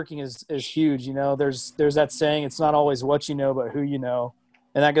 But networking is huge. There's that saying, it's not always what you know, but who you know.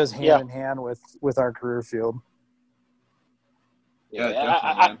 And that goes Yeah. hand in hand with our career field. Yeah, Yeah,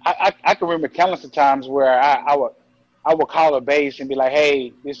 definitely, I can remember countless of times where I would call a base and be like,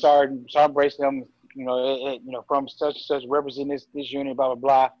 hey, this sergeant Bracelet, from such and such representing this unit, blah blah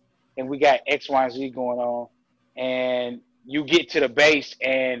blah, and we got X, Y, and Z going on, and you get to the base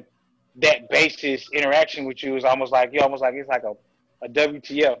and that base's interaction with you is almost like it's like a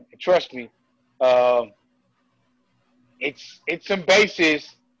WTF. And trust me, um, it's some bases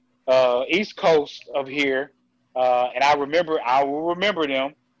East Coast of here, and I will remember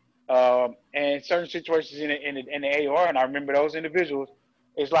them. And certain situations in the AR, and I remember those individuals.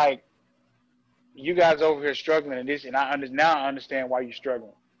 It's like you guys over here struggling in this, and now I understand why you're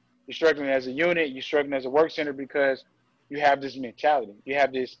struggling. You're struggling as a unit. You're struggling as a work center because you have this mentality. You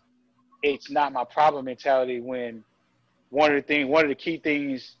have this "it's not my problem" mentality. When one of the key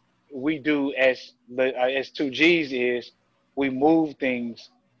things we do as 2Gs is we move things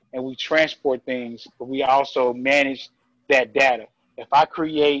and we transport things, but we also manage that data. If I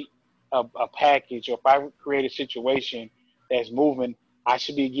create a package or if I create a situation that's moving, I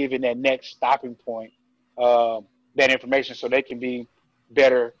should be given that next stopping point, that information, so they can be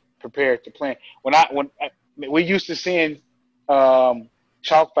better prepared to plan. When we used to send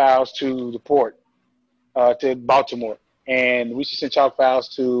chalk files to the port, to Baltimore, and we should send chalk files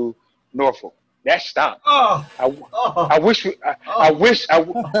to Norfolk. That stopped. Oh, I, oh, I wish we, oh. I wish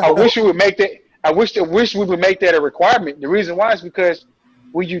we would make that. I wish we would make that a requirement. The reason why is because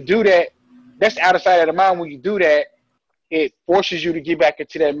when you do that, that's out of sight, out of mind. When you do that, it forces you to get back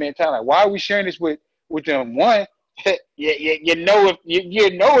into that mentality. Like, why are we sharing this with them? One, you know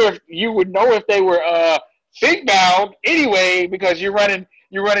if you would know if they were think bound anyway, because you're running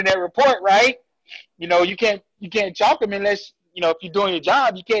that report, right? You can't chalk them unless, if you're doing your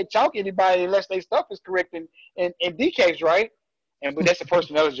job, you can't chalk anybody unless their stuff is correct and decaps, right? But that's a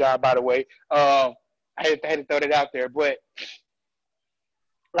personnel's job, by the way. I had to throw that out there, but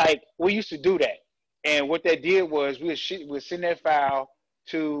like we used to do that, and what that did was we'd send that file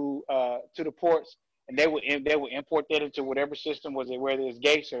to the ports, and they would import that into whatever system was it, whether it's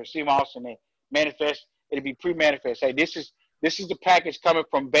Gates or CMOS, and they manifest. It'd be pre-manifest. Hey, this is the package coming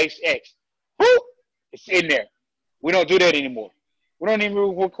from base X. Whoop! It's in there. We don't do that anymore. We don't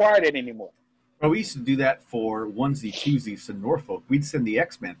even require that anymore. Well, we used to do that for onesie twosies to Norfolk. We'd send the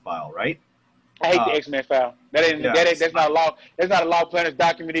X-Men file, right? I hate the Uh, X-Men file. yeah, That's not a law. That's not a law planner's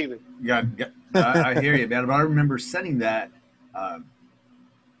document either. I hear you, man. But I remember sending that uh,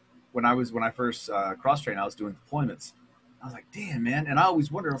 when I first cross trained. I was doing deployments. I was like, damn, man. And I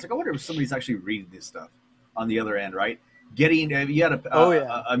always wondered. I wonder if somebody's actually reading this stuff on the other end, right? You had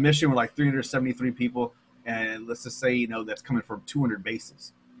a mission with like 373 people, and let's just say that's coming from 200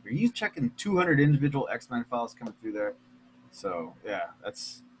 bases. Are you checking 200 individual X-Men files coming through there? So yeah,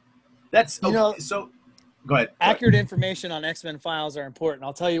 that's okay. So go ahead. Accurate information on X-Men files are important.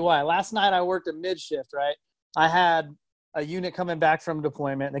 I'll tell you why. Last night I worked a mid shift, right? I had a unit coming back from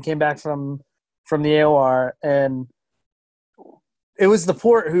deployment. They came back from the AOR, and it was the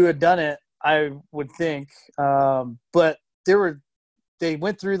port who had done it, I would think. But they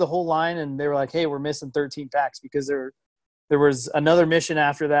went through the whole line, and they were like, hey, we're missing 13 packs, because there was another mission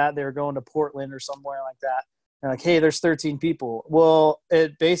after that. They were going to Portland or somewhere like that. They're like, hey, there's 13 people. Well,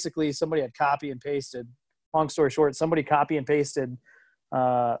 it basically somebody had copy and pasted. Long story short, somebody copy and pasted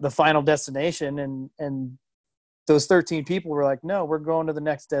the final destination, and those 13 people were like, no, we're going to the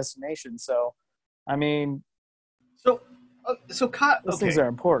next destination. So, I mean, those things are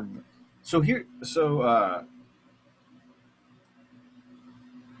important.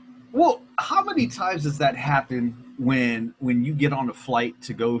 Well, how many times does that happen when you get on a flight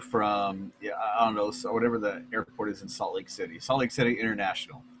to go from, I don't know, so whatever the airport is in Salt Lake City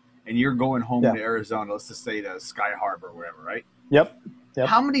International, and you're going home to Arizona, let's just say to Sky Harbor or whatever, right? Yep.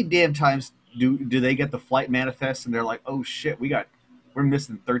 How many damn times do they get the flight manifest and they're like, oh shit, we're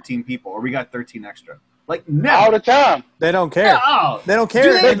missing 13 people, or we got 13 extra? Like, never. All the time. They don't care. No. They don't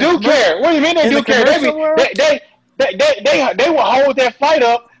care. They do care. What do you mean they do care? They will hold that flight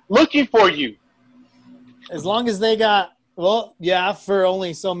up looking for you. As long as they got, for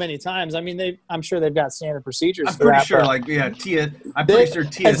only so many times. I mean, I'm sure they've got standard procedures. I'm pretty sure, TSA,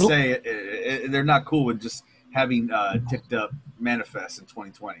 they're not cool with just having ticked up manifests in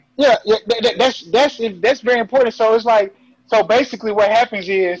 2020. Yeah, that's very important. So it's like, so basically, what happens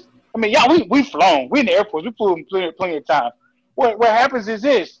is, I mean, we've flown, we in the airports, we flew plenty of times. What happens is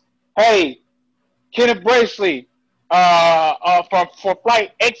this: hey, Kenneth Bracelet, for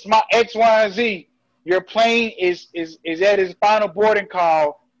flight X, Y, and Z, your plane is at its final boarding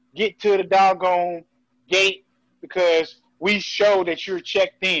call. Get to the doggone gate, because we show that you're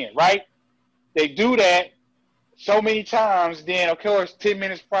checked in, right? They do that so many times, then of course 10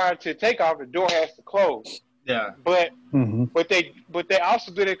 minutes prior to takeoff, the door has to close. Yeah. But they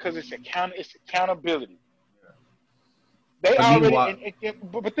also do that because it's accountability. They already,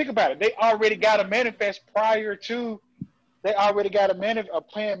 but think about it. They already got a manifest prior to. They already got a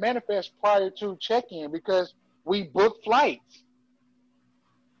plan manifest prior to check-in because we booked flights.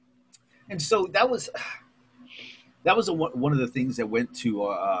 And so that was one of the things that went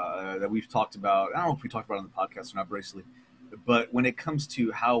to that we've talked about. I don't know if we talked about it on the podcast or not, recently, but when it comes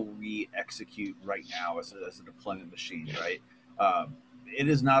to how we execute right now as a deployment machine, right? It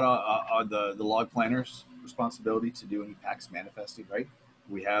is not the log planners' responsibility to do any PAX manifesting, right?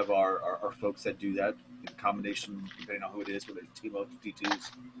 We have our folks that do that in combination, depending on who it is, whether it's T-Mode,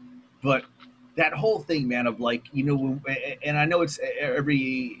 T2s. But that whole thing, man, of like, and I know it's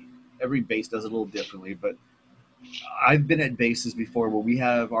every base does it a little differently, but I've been at bases before where we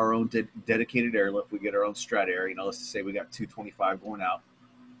have our own dedicated airlift. We get our own strat area. Let's just say we got 225 going out.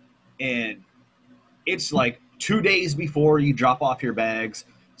 And it's like 2 days before you drop off your bags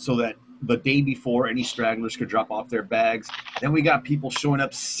so that the day before any stragglers could drop off their bags. Then we got people showing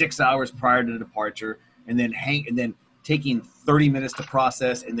up 6 hours prior to departure and then taking 30 minutes to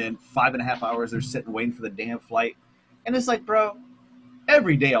process, and then 5.5 hours they're sitting waiting for the damn flight. And it's like, bro,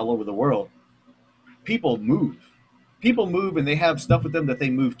 every day all over the world, people move. People move, and they have stuff with them that they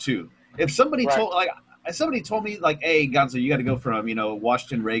move to. If somebody told me, like, hey, Gonzo, you got to go from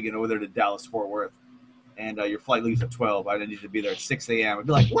Washington Reagan over there to Dallas Fort Worth, and your flight leaves at 12. I need you to be there at 6 a.m. I'd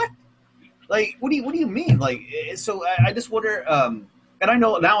be like, what? Like, what do you mean? Like, so I just wonder. And I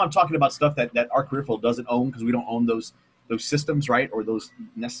know now I'm talking about stuff that our peripheral doesn't own because we don't own those systems, right? Or those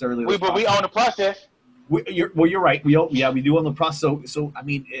necessarily. But we own the process. You're right. We do own the process. So I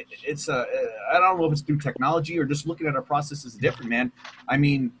mean, it's I don't know if it's through technology or just looking at our processes different, man. I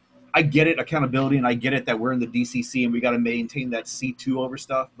mean, I get it, accountability, and I get it that we're in the DCC and we got to maintain that C2 over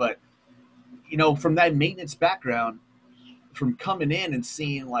stuff. But from that maintenance background, from coming in and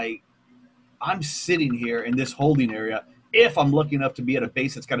seeing like I'm sitting here in this holding area, if I'm lucky enough to be at a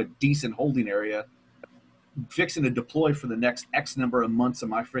base that's got a decent holding area, fixing to deploy for the next X number of months of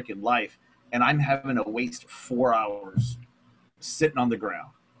my freaking life. And I'm having to waste 4 hours sitting on the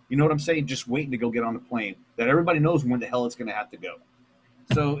ground. You know what I'm saying? Just waiting to go get on the plane that everybody knows when the hell it's going to have to go.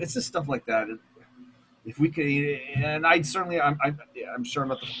 So it's just stuff like that. If we could, and I'm sure I'm not going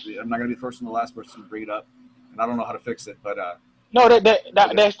to be the first and the last person to bring it up, and I don't know how to fix it, but no,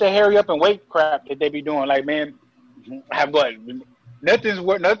 that's the hurry up and wait crap that they be doing. Like, man, nothing's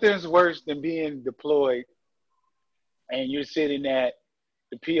worse than being deployed and you're sitting at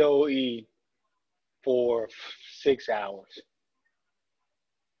the POE for 6 hours.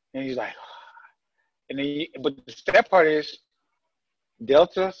 And he's like, but the sad part is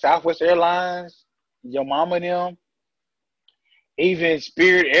Delta, Southwest Airlines, your mama and them, even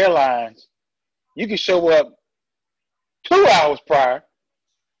Spirit Airlines, you can show up 2 hours prior,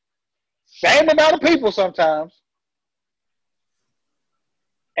 same amount of people sometimes,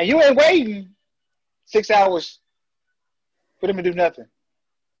 and you ain't waiting 6 hours for them to do nothing.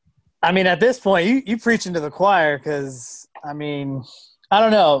 I mean, at this point, you preaching to the choir because, I mean, I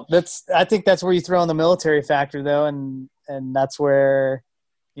don't know. I think that's where you throw in the military factor, though, and that's where,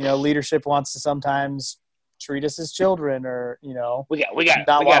 leadership wants to sometimes treat us as children, or we got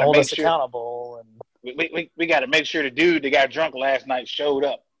to hold us accountable, and we got to make sure the dude that got drunk last night showed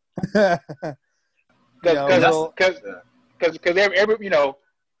up. Because every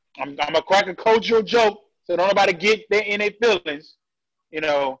I'm gonna crack a cultural joke so don't nobody get in their feelings.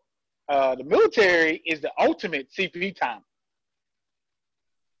 The military is the ultimate CP time.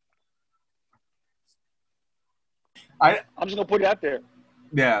 I'm just gonna put it out there.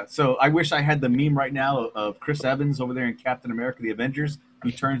 Yeah, so I wish I had the meme right now of Chris Evans over there in Captain America: The Avengers,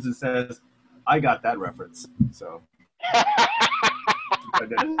 who turns and says, "I got that reference." So.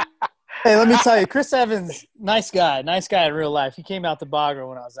 Hey, let me tell you, Chris Evans, nice guy in real life. He came out to Bagra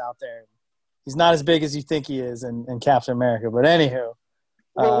when I was out there. He's not as big as you think he is in Captain America, but anywho.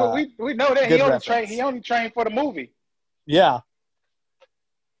 Well, we know that he only trained for the movie. Yeah.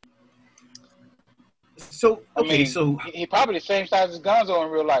 So he probably the same size as Gonzo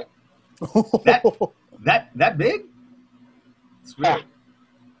in real life. that big? It's weird.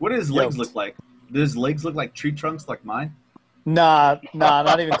 What do his legs look like? Do his legs look like tree trunks like mine? Nah,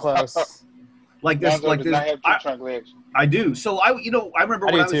 not even close. Like this, Gonzo does not have tree trunk legs. I do. So I remember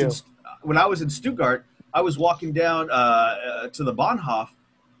when I was in Stuttgart, I was walking down to the Bahnhof,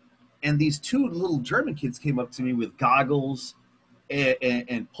 and these two little German kids came up to me with goggles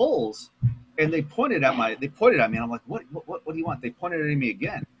and poles. and they pointed at me, and I'm like, what do you want? They pointed at me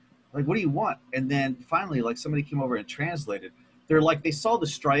again. Like, what do you want? And then finally, like, somebody came over and translated. They're like, they saw the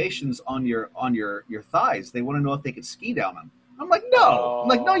striations on your thighs. They want to know if they could ski down them. I'm like, no. I'm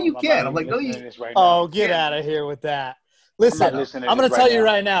like, no, you I'm not can't. I'm even like, no, listening you. to this right Oh, now. get out of here with that. I'm Listen, not listening to I'm this going to tell right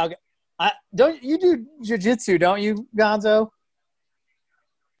you now. right now. Don't you do jiu-jitsu, don't you, Gonzo?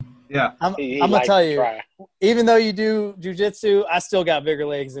 Yeah. I'm He going to likes tell to you, try. even though you do jiu-jitsu, I still got bigger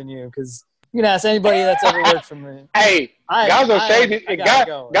legs than you because you can ask anybody that's ever worked for me. Hey, I Gonzo got it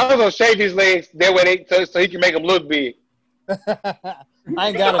going. Gonzo shave his legs that way so he can make them look big. I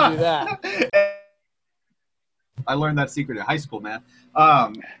ain't got to do that. I learned that secret in high school, man.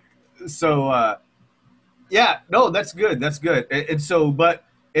 Yeah, no, that's good. That's good. And so, but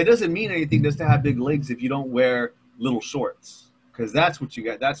it doesn't mean anything just to have big legs if you don't wear little shorts, because that's what you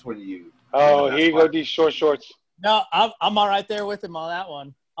got. That's when you're the Oh, best here you go, part. these short shorts. No, I'm all right there with him on that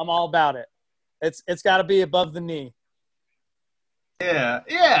one. I'm all about it. It's got to be above the knee. Yeah,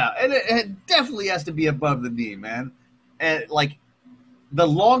 and it definitely has to be above the knee, man. And like the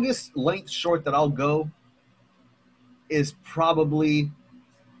longest length short that I'll go is probably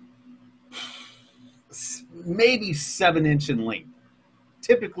maybe 7 inch in length.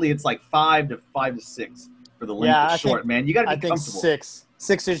 Typically, it's like 5 to 6 for the length of short, man. You got to I be think comfortable. 6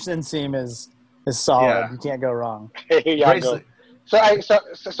 inch inseam is solid. Yeah. You can't go wrong. Here y'all Bracelet.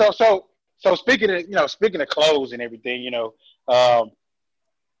 go. So speaking of clothes and everything,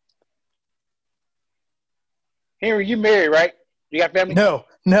 Henry, you married, right? You got family? No.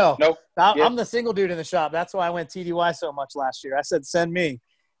 No. I'm the single dude in the shop. That's why I went TDY so much last year. I said, send me.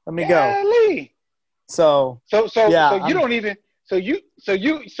 Let me go. Golly. So So you don't even so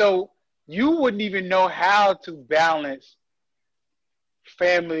you wouldn't even know how to balance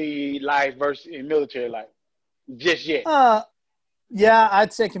family life versus military life just yet. yeah,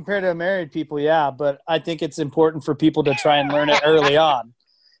 I'd say compared to married people, yeah, but I think it's important for people to try and learn it early on.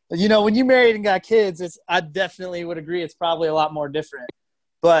 When you married and got kids, I definitely would agree it's probably a lot more different.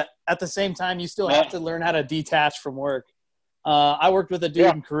 But at the same time, you still have to learn how to detach from work. I worked with a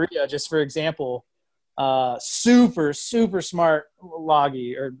dude in Korea, just for example, super, super smart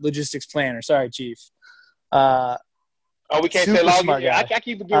loggy or logistics planner. Sorry, Chief. We can't say super loggy. smart guy. I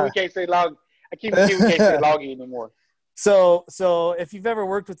keep forgetting we can't say log. I keep forgetting we can't say loggy anymore. So if you've ever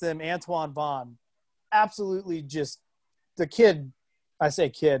worked with him, Antoine Vaughn, absolutely just the kid. I say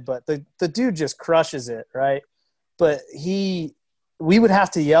kid, but the dude just crushes it, right? But we would have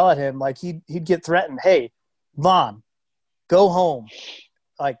to yell at him, like he'd get threatened. Hey, Vaughn, go home.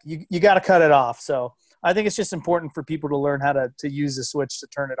 Like you got to cut it off. So I think it's just important for people to learn how to use the switch to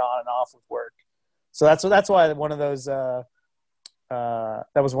turn it on and off with work. So that's why one of those that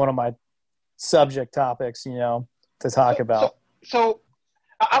was one of my subject topics, to talk about. So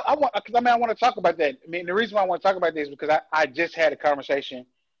I want to talk about that. I mean, the reason why I want to talk about this is because I just had a conversation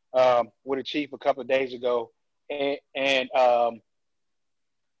with a chief a couple of days ago, and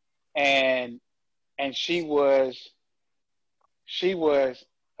she was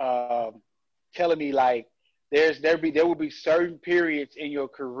telling me like there will be certain periods in your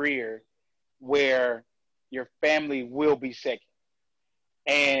career where your family will be second.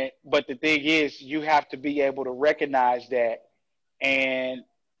 But the thing is, you have to be able to recognize that and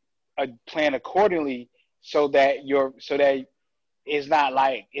plan accordingly so that it's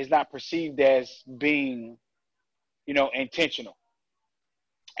not perceived as being, intentional.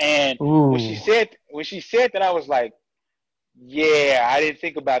 And Ooh. when she said that, I was like, yeah, I didn't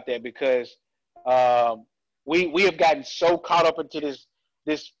think about that because we have gotten so caught up into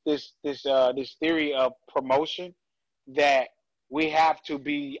this theory of promotion that we have to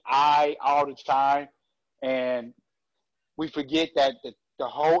be I all the time, and we forget that the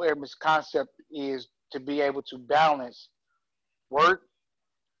whole Hermes concept is to be able to balance work,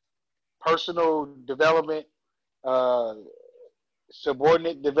 personal development, uh,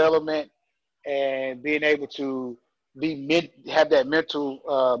 subordinate development, and being able to have that mental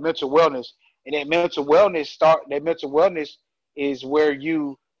wellness. And that mental wellness is where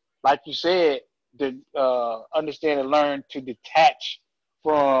you, like you said, understand and learn to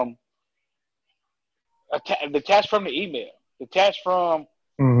from detach from the email, detach from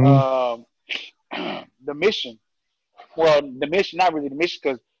um, the mission. Well, the mission, not really the mission,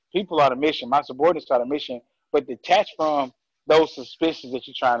 because people are the mission. My subordinates are the mission, but detach from those suspicions that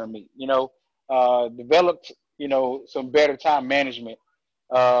you're trying to meet. Develop, some better time management,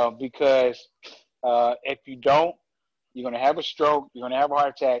 because if you don't, you're gonna have a stroke. You're gonna have a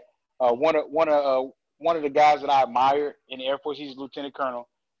heart attack. One of the guys that I admire in the Air Force, he's a lieutenant colonel.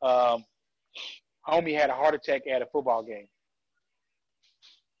 Homie had a heart attack at a football game.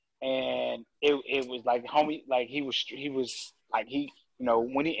 and it was like homie, like he was like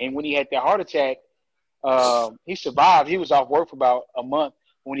when he had that heart attack, he survived. He was off work for about a month.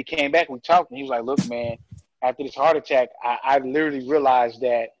 When he came back, we talked, and he was like, "Look, man, after this heart attack, I literally realized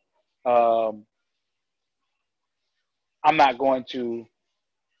that I'm not going to.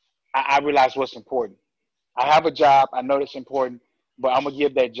 I realized what's important. I have a job. I know that's important, but I'm gonna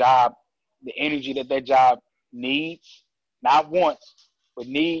give that job the energy that job needs, not wants, but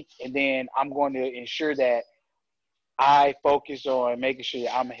needs, and then I'm going to ensure that I focus on making sure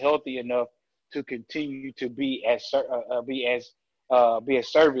that I'm healthy enough to continue to be as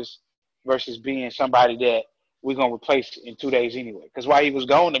service versus being somebody that we're gonna replace in 2 days anyway. Because while he was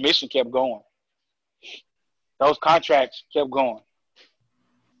gone, the mission kept going. Those contracts kept going,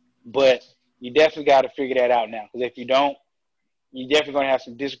 but you definitely got to figure that out now. Because if you don't, you're definitely going to have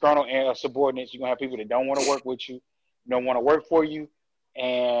some disgruntled subordinates. You're going to have people that don't want to work with you, don't want to work for you,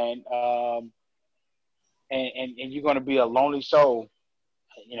 and you're going to be a lonely soul.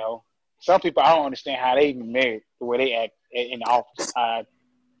 You know, some people, I don't understand how they even married the way they act in the office. I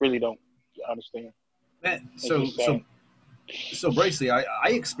really don't understand. Man, so Bracely, I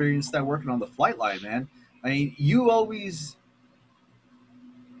experienced that working on the flight line, man. I mean, you always,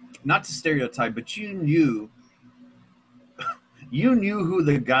 not to stereotype, but you knew who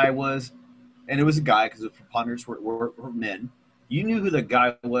the guy was, and it was a guy because the preponderance were men. You knew who the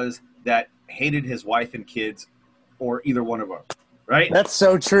guy was that hated his wife and kids, or either one of them, right? That's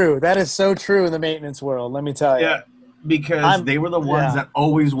so true. That is so true in the maintenance world. Let me tell you. Yeah, because they were the ones that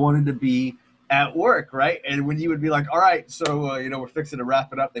always wanted to be at work, right? And when you would be like, "All right, so we're fixing to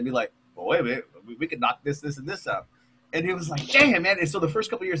wrap it up," they'd be like, "Well, wait a minute, we could knock this, and this out." And it was like, "Damn, man!" And so the first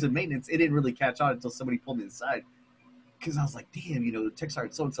couple of years of maintenance, it didn't really catch on until somebody pulled me aside. Because I was like, damn, the tech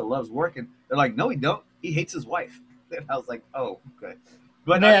sergeant so-and-so loves working. They're like, no, he don't. He hates his wife. And I was like, oh, okay.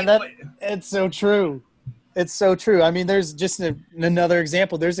 But man, it's so true. It's so true. I mean, there's just another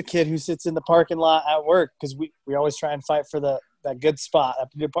example. There's a kid who sits in the parking lot at work because we always try and fight for that good spot, that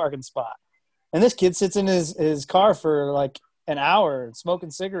good parking spot. And this kid sits in his car for like an hour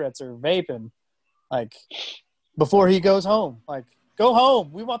smoking cigarettes or vaping, like before he goes home. Like, go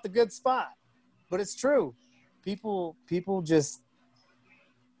home. We want the good spot. But it's true. People just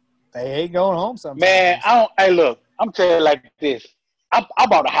they hate going home sometimes. Man, hey, look, I'm telling you like this. I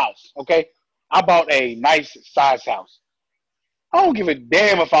bought a house, okay? I bought a nice size house. I don't give a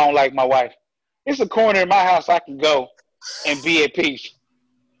damn if I don't like my wife. It's a corner in my house I can go and be at peace.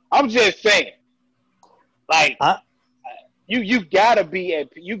 I'm just saying, like, you gotta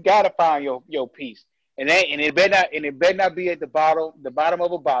you gotta find your peace, and it better not be at the bottom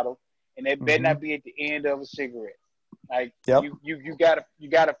of a bottle. And it better not be at the end of a cigarette. Like you gotta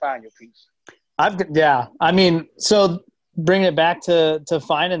find your peace. I mean, so bringing it back to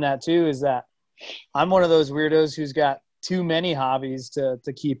finding that too is that I'm one of those weirdos who's got too many hobbies to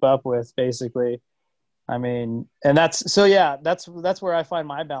keep up with, basically. I mean, and that's where I find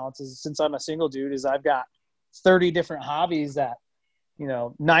my balance is, since I'm a single dude, is I've got 30 different hobbies that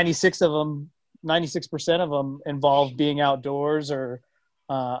 96% of them involve being outdoors or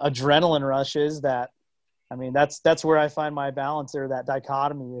adrenaline rushes. That, I mean, that's where I find my balance, or that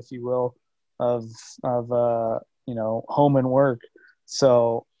dichotomy, if you will, of home and work.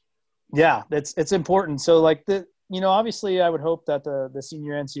 So yeah, it's important. So like obviously I would hope that the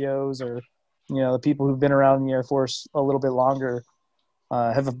senior NCOs, or the people who've been around in the Air Force a little bit longer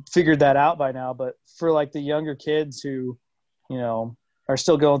have figured that out by now. But for like the younger kids who are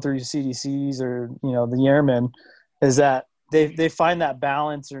still going through CDCs, or the airmen, is that they find that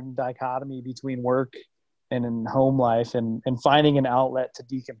balance or dichotomy between work and in home life, and finding an outlet to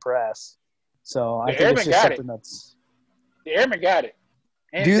decompress. So I think it's just something that's the airmen got it.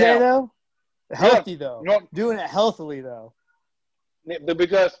 Do they though? Healthy though. Doing it healthily though.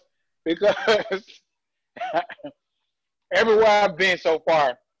 Because everywhere I've been so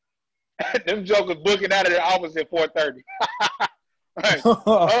far, them jokers booking out of their office at 4:30. It's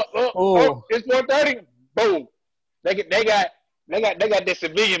 4:30. Boom. They got that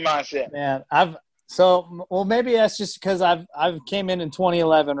civilian mindset. Man, maybe that's just because I've came in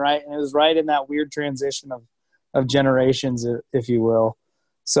 2011, right? And it was right in that weird transition of generations, if you will.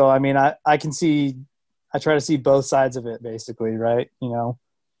 So I mean, I try to see both sides of it, basically, right?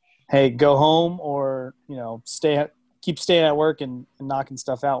 Hey, go home, or keep staying at work and knocking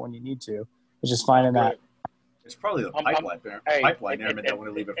stuff out when you need to. It's just finding that. It's probably the pipeline airmen that want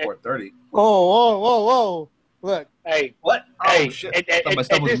to leave at 4:30. Whoa. Look. Hey. What? Hey. Oh, shit. I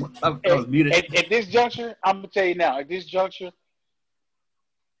was muted. At this juncture, I'm going to tell you now, at this juncture,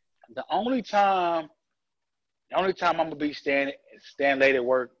 the only time I'm going to be staying late at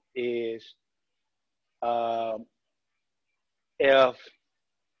work is um, if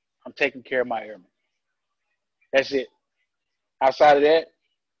I'm taking care of my airmen. That's it. Outside of that,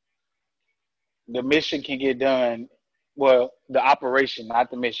 the mission can get done. Well, the operation,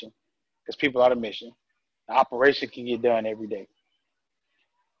 not the mission, because people are the mission. The operation can get done every day.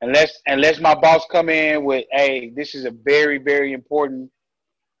 Unless my boss come in with, hey, this is a very, very important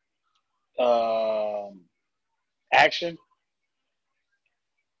um, action.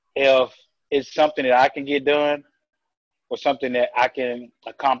 If it's something that I can get done or something that I can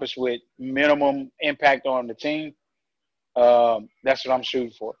accomplish with minimum impact on the team, that's what I'm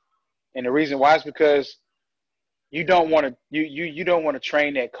shooting for. And the reason why is because you don't want to you don't want to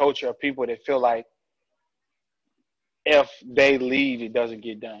train that culture of people that feel like if they leave, it doesn't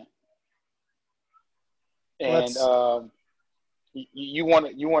get done. And Let's you want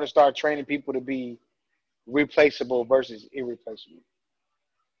to start training people to be replaceable versus irreplaceable.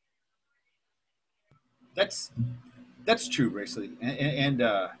 That's true, basically, and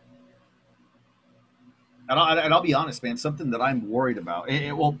I'll be honest, man. Something that I'm worried about.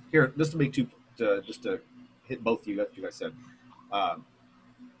 Well, here, just to make just to hit both you guys said. Um,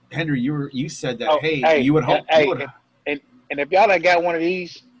 Henry, you said that, Oh, hey, hey, you would hope you hey, would. and if y'all ain't got one of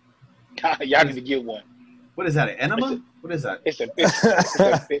these, y'all What need is to get one. what is that? An It's a enema? What is that? it's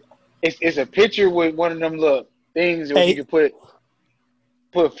a it's a picture with one of them little things where you hey, can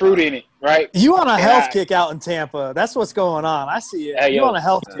put fruit in it, right? you on a And health kick out in Tampa? That's what's going on. I see it. hey You on yo, a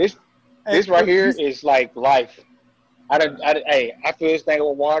health kick? this Hey, this right look, here is like life. Hey, I fill this thing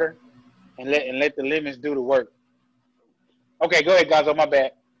with water and let the lemons do the work. Okay, go ahead, guys. On my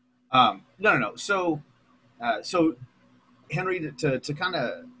bad. No. So Henry, to kind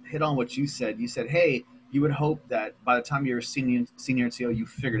of hit on what you said, hey, you would hope that by the time you're a senior CO, you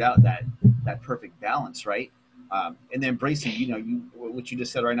figured out that perfect balance, right? And then Bracy, you what you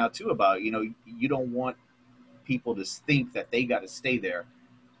just said right now too about you don't want people to think that they got to stay there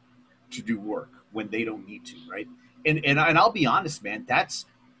to do work when they don't need to, right? And I'll be honest, man, that's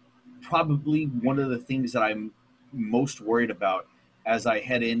probably one of the things that I'm most worried about as I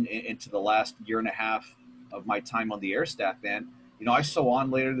head into the last year and a half of my time on the air staff, man. I sew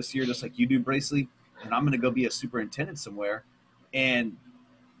on later this year, just like you do, Bracely, and I'm going to go be a superintendent somewhere, and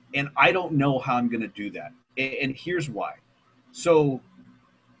I don't know how I'm going to do that, and here's why. So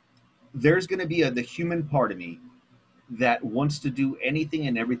there's going to be the human part of me that wants to do anything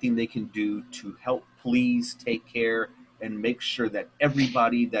and everything they can do to help please take care and make sure that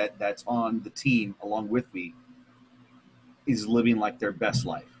everybody that's on the team along with me is living like their best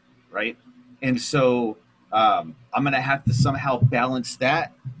life, right? And so I'm going to have to somehow balance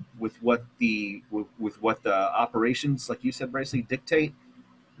that with what with what the operations, like you said, Bracely, dictate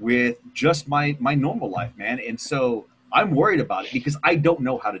with just my normal life, man. And so I'm worried about it because I don't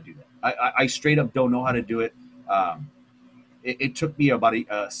know how to do that. I straight up don't know how to do it. It took me about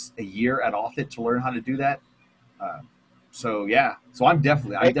a year at Offutt to learn how to do that. So yeah, so I'm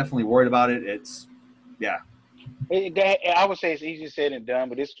definitely worried about it. It's yeah. I would say it's easier said than done,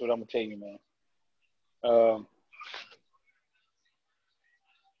 but this is what I'm gonna tell you, man.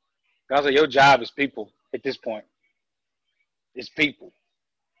 Guys, your job is people at this point. It's people.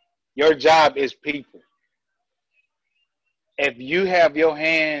 Your job is people. If you have your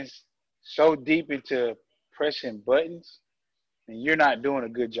hands so deep into pressing buttons, then you're not doing a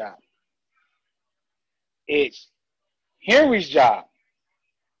good job. It's Henry's job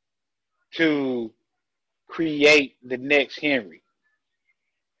to create the next Henry.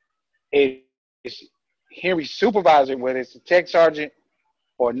 It's Henry's supervisor, whether it's a tech sergeant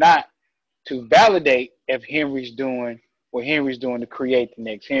or not, to validate if Henry's doing what Henry's doing to create the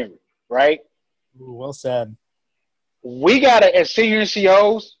next Henry, right? Ooh, well said. We gotta, as senior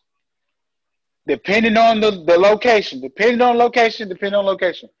COs, depending on the location,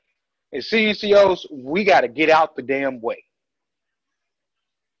 as senior COs, we gotta get out the damn way.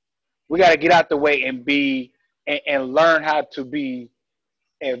 We gotta get out the way and be and learn how to be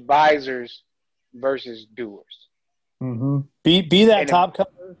advisors versus doers. Mm-hmm. Be that And top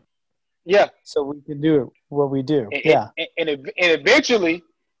cover, yeah, so we can do what we do. and, Yeah. and eventually,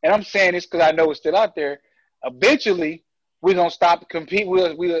 and I'm saying this because I know it's still out there. Eventually, we're gonna stop compete. We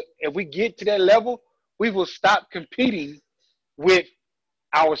if we get to that level, we will stop competing with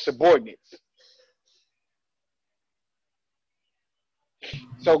our subordinates.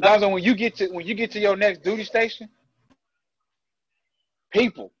 So, guys, when you get to your next duty station,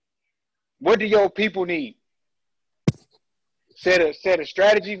 people, what do your people need? Set a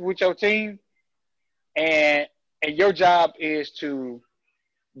strategy with your team, and your job is to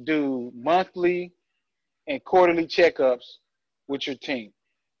do monthly and quarterly checkups with your team.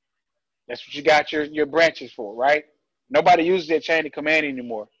 That's what you got your branches for, right? Nobody uses that chain of command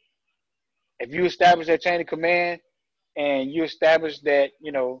anymore. If you establish that chain of command and you establish that,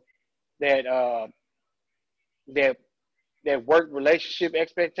 that that that work relationship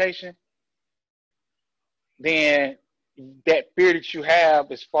expectation, then that fear that you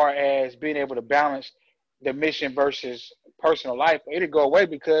have as far as being able to balance the mission versus personal life, it'll go away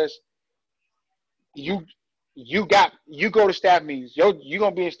because you you go to staff meetings. You're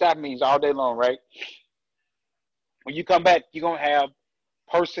gonna be in staff meetings all day long, right? When you come back, you're gonna have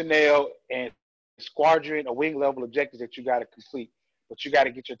personnel and squadron or wing level objectives that you gotta complete. But you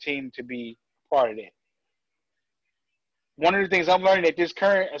gotta get your team to be part of that. One of the things I'm learning at this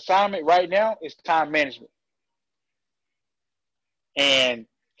current assignment right now is time management. And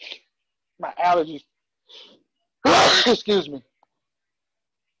my allergies, excuse me.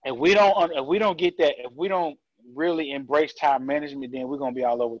 If we don't get that, if we don't really embrace time management, then we're gonna be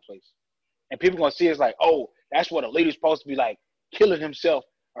all over the place. And people gonna see us like, oh, that's what a leader's supposed to be like, killing himself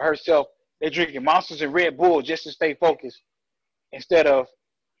or herself. They're drinking Monsters and Red Bull just to stay focused, instead of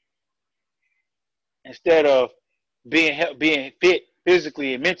being fit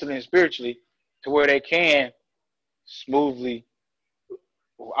physically and mentally and spiritually to where they can smoothly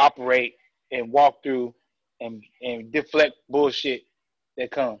operate and walk through and deflect bullshit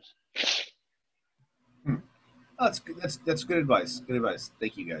that comes. Oh, that's good. That's good advice. Good advice.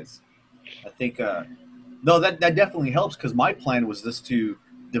 Thank you, guys. I think no, that definitely helps, because my plan was just to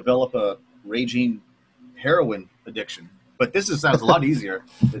develop a raging heroin addiction. But sounds a lot easier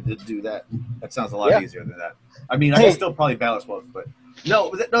to do that. That sounds a lot easier than that. I mean, I can still probably balance both, but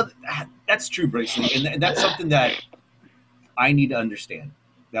no, that's true, Bracely, and that's something that I need to understand.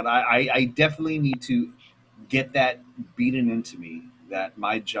 That I definitely need to get that beaten into me, that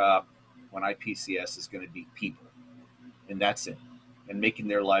my job when I PCS is going to be people, and that's it, and making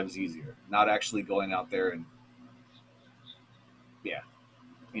their lives easier, not actually going out there and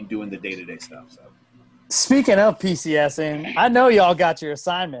doing the day-to-day stuff. So, Speaking of PCSing, I know y'all got your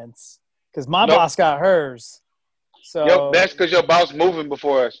assignments because my boss got hers. So Yep, that's because your boss moving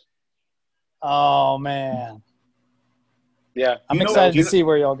before us. Oh man. Yeah, I'm excited to see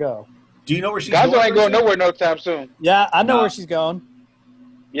where y'all go. Do you know where she's Gonzo going? ain't going nowhere no time soon. Yeah, I know where she's going.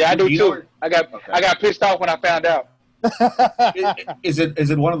 Yeah, I do too. I got pissed off when I found out. Is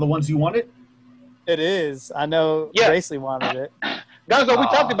it one of the ones you wanted? It is. I know Bracely wanted it. Gonzo, we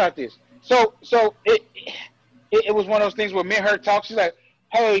talked about this. So it was one of those things where me and her talked. She's like,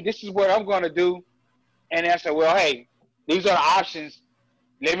 hey, this is what I'm going to do. And I said, well, hey, these are the options.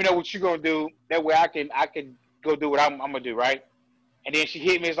 Let me know what you're going to do. That way I can go do what I'm going to do, right? And then she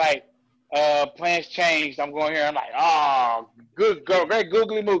hit me. It's like, plans changed. I'm going here. I'm like, oh, good girl, very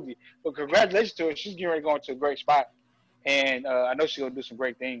googly moogly. But congratulations to her. She's getting ready to go into a great spot. And I know she's going to do some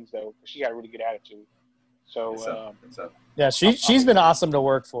great things, though. She got a really good attitude. So, yeah, she's been awesome to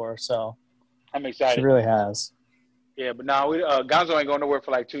work for. So I'm excited. She really has. Yeah, but no, Gonzo ain't going nowhere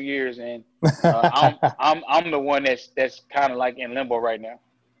for like 2 years, and I'm the one that's kind of like in limbo right now.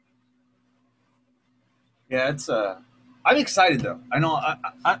 Yeah, it's I'm excited though. I know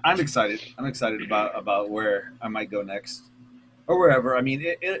I'm excited. I'm excited about where I might go next, or wherever. I mean,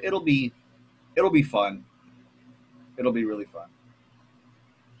 it'll be fun. It'll be really fun.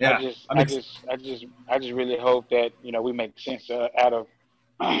 Yeah, I just really hope that we make sense out of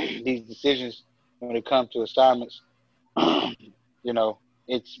these decisions when it comes to assignments.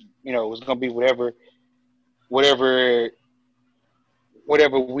 It's it's gonna be whatever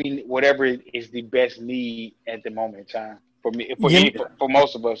is the best need at the moment in time for me. For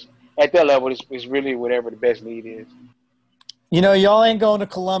most of us at that level, it's really whatever the best need is. Y'all ain't going to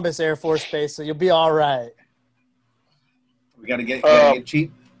Columbus Air Force Base, so you'll be all right. We gotta get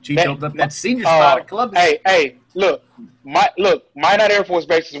cheap opened up that senior spot at Columbus. Hey, look, Minot Air Force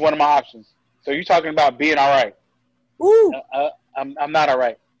Base is one of my options. So you're talking about being all right. Ooh. I'm not all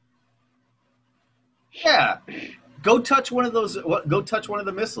right. Yeah, go touch one of those. Go touch one of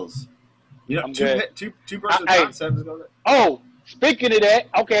the missiles. Two person concepts. Oh, speaking of that,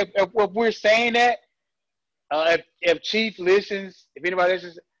 okay, if we're saying that, if Chief listens, if anybody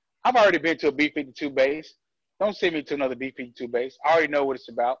listens, I've already been to a B-52 base. Don't send me to another B-52 base. I already know what it's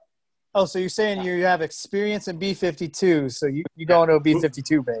about. Oh, so you're saying you have experience in B-52, so you go into a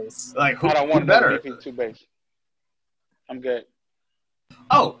B-52 base. Like, I don't want another B-52 base. I'm good.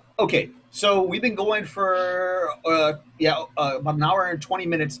 Oh, okay. So we've been going for about an hour and 20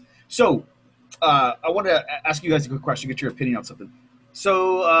 minutes. So I want to ask you guys a quick question, get your opinion on something.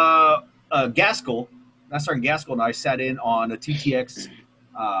 So Gaskell, Sergeant Gaskell and I sat in on a TTX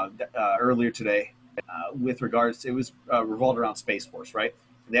earlier today with regards to, it was revolved around Space Force, right?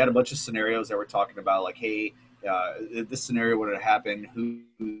 They had a bunch of scenarios that were talking about like, hey, if this scenario would have happened,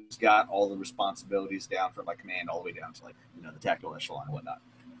 who's got all the responsibilities down from like command all the way down to like, the tactical echelon and whatnot.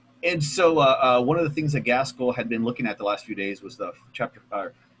 And so one of the things that Gaskell had been looking at the last few days was the chapter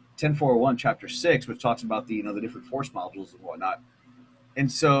 10.401, chapter 6, which talks about the the different force modules and whatnot.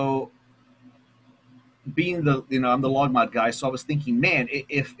 And so, being I'm the log mod guy, so I was thinking, man,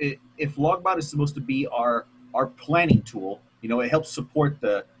 if log mod is supposed to be our planning tool, it helps support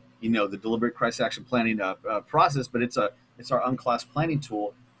the the deliberate crisis action planning process, but it's our unclassed planning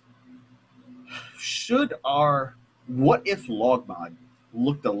tool. Should our what if log mod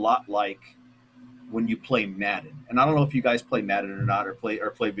looked a lot like when you play Madden? And I don't know if you guys play Madden or not, or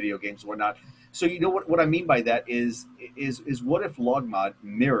play video games or whatnot. So what I mean by that is what if log mod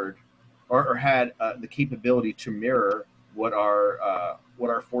mirrored or had the capability to mirror what our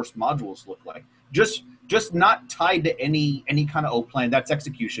force modules look like, just not tied to any kind of plan. That's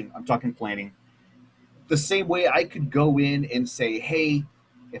execution. I'm talking planning. The same way I could go in and say, hey,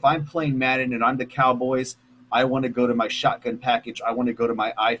 if I'm playing Madden and I'm the Cowboys, I want to go to my shotgun package. I want to go to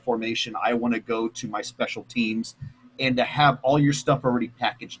my I formation. I want to go to my special teams, and to have all your stuff already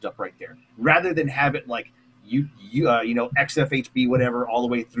packaged up right there, rather than have it like XFHB whatever all the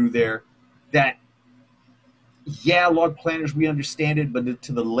way through there. That log planners, we understand it, but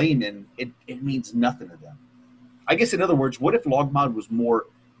to the layman, it means nothing to them. I guess in other words, what if log mod was more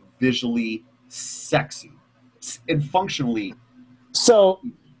visually sexy and functionally? So,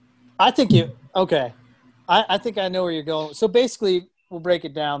 I think okay. I think I know where you're going. So basically, we'll break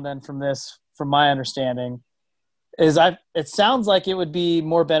it down then from my understanding, it sounds like it would be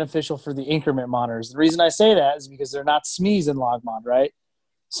more beneficial for the increment monitors. The reason I say that is because they're not SMEs in logmod, right?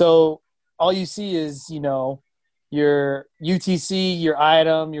 So all you see is, your UTC, your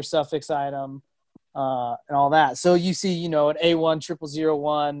item, your suffix item, and all that. So you see, an A1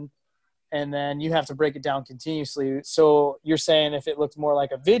 0001, and then you have to break it down continuously. So you're saying if it looked more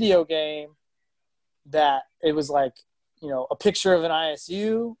like a video game, that it was like, a picture of an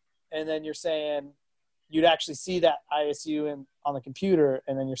ISU, and then you're saying you'd actually see that ISU on the computer,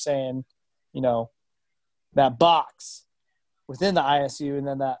 and then you're saying, that box within the ISU, and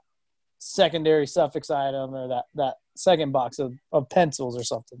then that secondary suffix item, or that second box of pencils or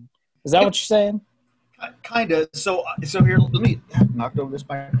something. Is that what you're saying? Kind of. So here, let me knock over this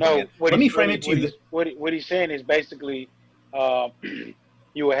microphone. No, let me frame it to you. What he's saying is basically,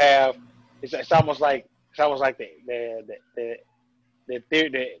 you would have. It's almost like the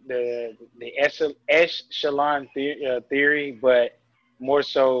echelon theory, but more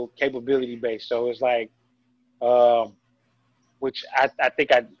so capability based. So it's like, which I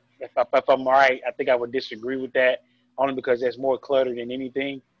think if I'm right, I think I would disagree with that, only because there's more clutter than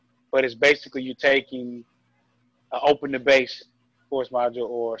anything. But it's basically you taking open the base force module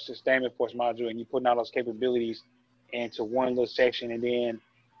or sustainment force module, and you putting all those capabilities into one little section, and then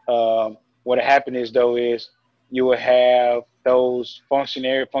what happened is you will have those function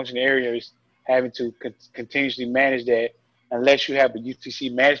areas having to continuously manage that, unless you have a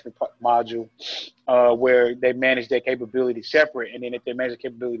UTC management module where they manage their capability separate. And then if they manage the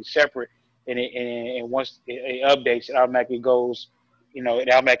capability separate, and once it updates, it automatically goes, it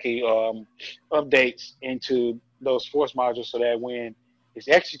automatically updates into those force modules, so that when it's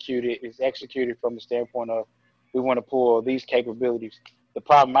executed from the standpoint of, we want to pull these capabilities. The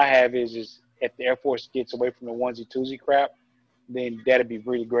problem I have is if the Air Force gets away from the onesie twosie crap, then that'd be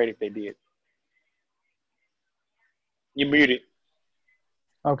really great if they did. You're muted.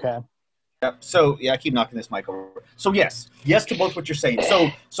 Okay. Yep. So I keep knocking this mic over. So yes to both what you're saying.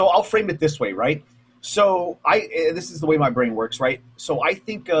 So I'll frame it this way, right? So this is the way my brain works, right? So I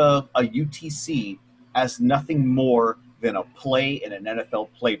think of a UTC as nothing more than a play in an NFL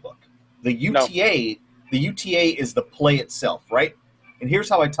playbook. The UTA is the play itself, right? And here's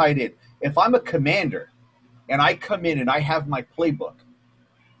how I tie it in. If I'm a commander and I come in and I have my playbook,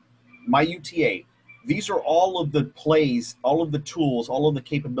 my UTA, these are all of the plays, all of the tools, all of the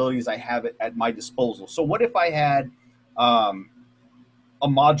capabilities I have at my disposal. So what if I had a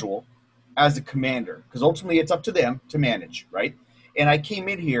module as a commander? Because ultimately it's up to them to manage, right? And I came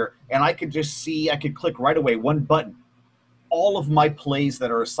in here and I could click right away, one button, all of my plays that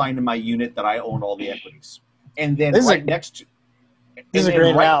are assigned to my unit that I own all the equities. And then This is a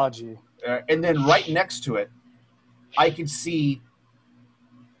great analogy. And then right next to it, I can see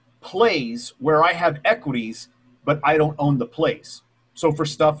plays where I have equities, but I don't own the plays. So for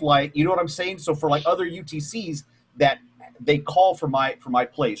stuff like, you know what I'm saying? So for like other UTCs that they call for my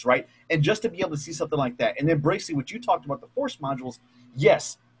plays, right? And just to be able to see something like that. And then Bracey, what you talked about, the force modules,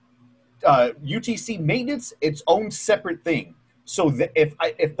 yes, UTC maintenance, its own separate thing. So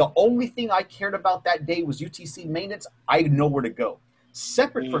if the only thing I cared about that day was UTC maintenance, I know where to go.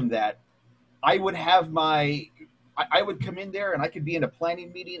 Separate from that, I would have I would come in there and I could be in a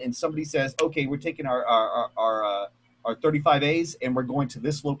planning meeting and somebody says, okay, we're taking our 35As and we're going to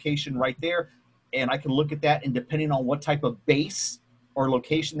this location right there. And I can look at that, and depending on what type of base or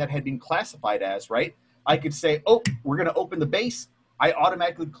location that had been classified as, right, I could say, oh, we're going to open the base. I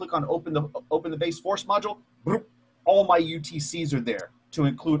automatically click on open the base force module. All my UTCs are there to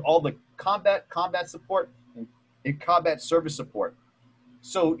include all the combat support, and combat service support.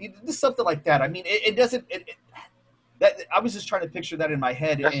 So this something like that. I mean, it doesn't. That I was just trying to picture that in my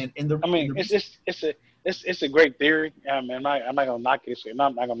head. It's a great theory. I'm not gonna knock it. I'm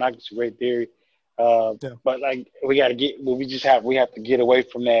not gonna knock it's a great theory. But like we have to get away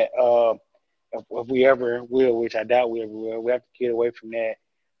from that. If we ever will, which I doubt we ever will, we have to get away from that.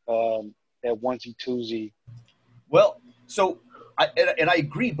 That onesie twosie. Well, so I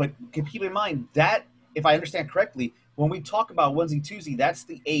agree, but keep in mind that if I understand correctly, when we talk about onesie twosie, that's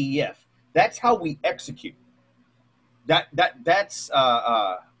the AEF. That's how we execute. That's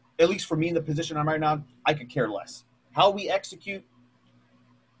at least for me in the position I'm right now, I could care less. How we execute,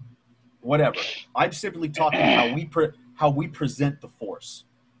 whatever. I'm simply talking how we present the force.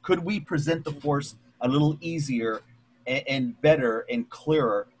 Could we present the force a little easier and better and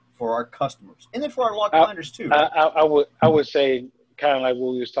clearer for our customers, and then for our log planners too? I would say, kind of like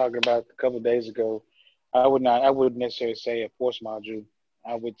what we was talking about a couple of days ago. I wouldn't necessarily say a force module.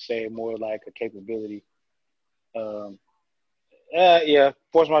 I would say more like a capability. Force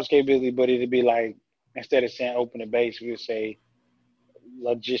module capability, but it'd be like, instead of saying open the base, we would say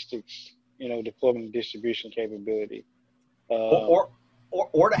logistics, deployment and distribution capability. Or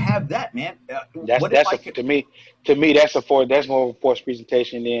to have that, man. To me that's more of a force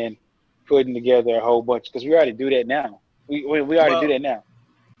presentation than putting together a whole bunch, because we already do that now. We already do that now.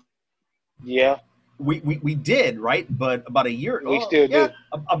 Yeah. We did, right? But about a year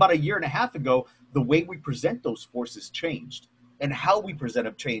about a year and a half ago, the way we present those forces changed, and how we present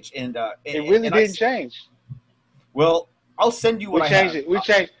them changed. And it really didn't change. Well, I'll send you what I have. We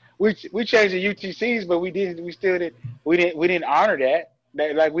changed the UTCs, but we didn't honor that.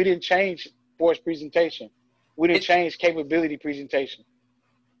 Like, we didn't change force presentation. We didn't change capability presentation.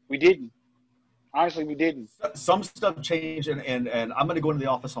 We didn't. Honestly, we didn't. Some stuff changed, and I'm going to go into the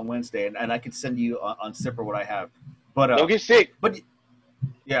office on Wednesday, and I can send you on Zipper what I have. But don't get sick. But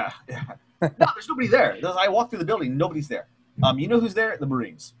yeah. No, there's nobody there. I walk through the building, nobody's there. You know who's there? The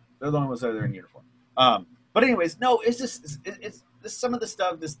Marines. They're the only ones that are there in uniform. But anyways, no, it's just it's some of the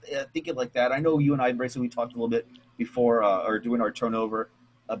stuff. Just thinking like that. I know you and I, Brayson, we talked a little bit before or doing our turnover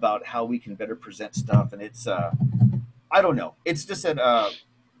about how we can better present stuff, and it's I don't know. It's just that.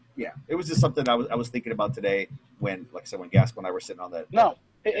 Yeah, it was just something I was thinking about today when, like I said, when Gaskell and I were sitting on that. No,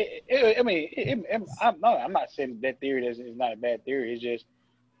 I'm not saying that theory is not a bad theory. It's just,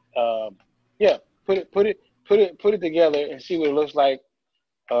 put it together and see what it looks like,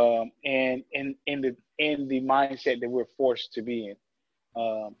 and in the mindset that we're forced to be in.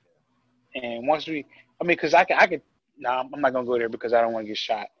 And once because I could. No, I'm not gonna go there because I don't want to get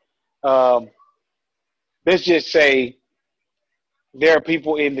shot. Let's just say there are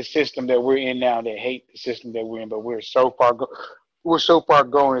people in the system that we're in now that hate the system that we're in, but we're so far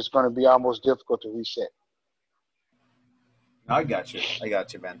gone, it's going to be almost difficult to reset. I got you,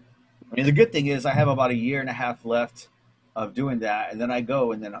 man. I mean, the good thing is I have about a year and a half left of doing that, and then I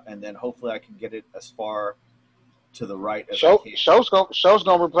go, and then hopefully I can get it as far to the right as I can. Show's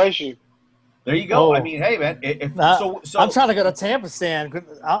gonna replace you. There you go. I mean, hey, man. So I'm trying to go to Tampa, Stan.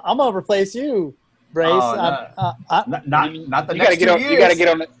 I'm gonna replace you, Brace. Not the next 2 years. You got to get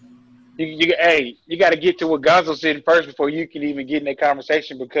on the. You got to get to what Gonzo said first before you can even get in that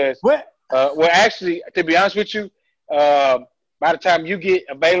conversation, because actually, to be honest with you, by the time you get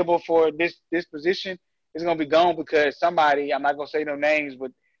available for this position, it's gonna be gone, because somebody, I'm not gonna say no names,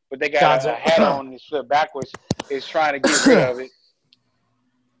 but they got a hat on and it's flipped backwards, is trying to get rid of it.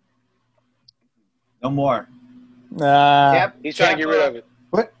 No more. He's trying to get rid of it.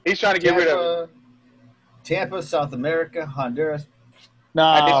 What? He's trying to get rid of it. Tampa, South America, Honduras. No,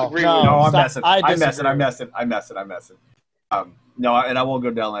 I disagree with you. No, I'm messing. No, and I won't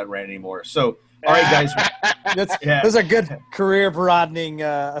go down that rant anymore. So, all right, guys. Those are good career broadening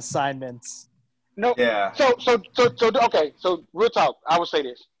assignments. No. Yeah. So okay. So real talk. I would say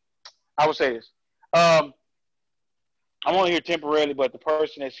this. I'm only here temporarily, but the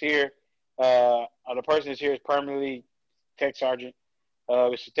person that's here, is permanently tech sergeant.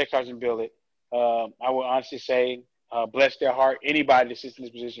 It's a tech sergeant billet. I would honestly say, bless their heart. Anybody that sits in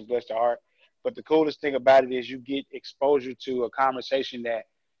this position, bless their heart. But the coolest thing about it is you get exposure to a conversation that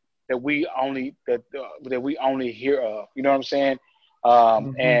we only that we only hear of. You know what I'm saying?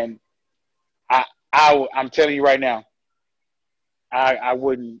 Mm-hmm. And I'm telling you right now, I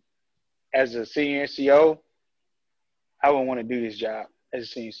wouldn't, as a senior NCO, I wouldn't want to do this job as a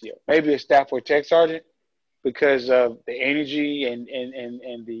senior NCO. Maybe a staff or tech sergeant because of the energy and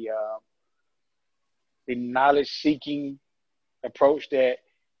the knowledge seeking approach that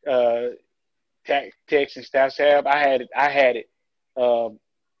techs and staffs have. I had it.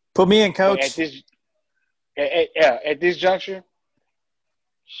 Put me in, But coach. at this juncture,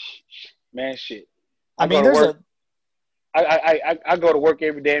 man, shit. I go mean, to there's work. a. I go to work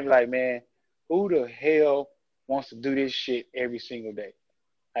every day and be like, man, who the hell wants to do this shit every single day?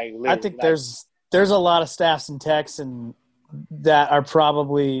 Like I literally, think like there's a lot of staffs and techs and that are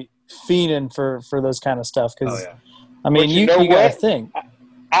probably fiending for those kind of stuff Oh because yeah. I but mean you know you got to what? think.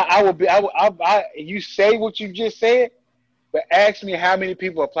 I will be. You say what you just said, but ask me how many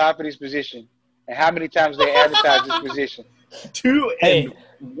people apply for this position and how many times they advertise this position. 2 Hey, and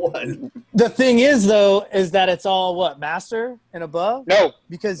 1. the thing is though is that it's all what master and above No,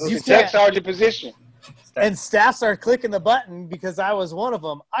 because it's you a tech can't. sergeant position. And staffs are clicking the button because I was one of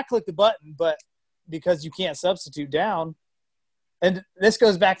them. I clicked the button, but because you can't substitute down. And this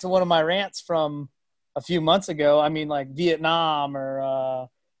goes back to one of my rants from a few months ago. I mean, like Vietnam or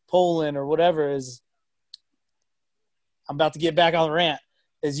Poland or whatever is. I'm about to get back on the rant.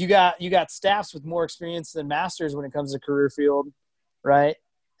 Is you got staffs with more experience than masters when it comes to career field, right?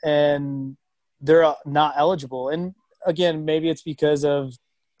 And they're not eligible. And again, maybe it's because of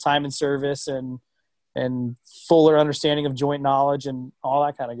time and service and fuller understanding of joint knowledge and all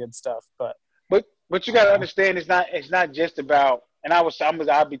that kind of good stuff. But you got to understand, it's not just about. And I'll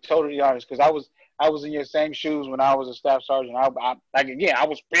be totally honest because I was in your same shoes when I was a staff sergeant. I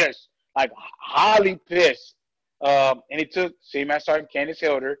was pissed, like highly pissed. And it took Senior Master Sergeant Candace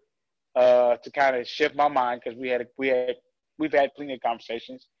Hilder to kind of shift my mind because we've had plenty of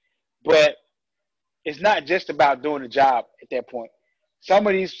conversations, but it's not just about doing the job at that point. Some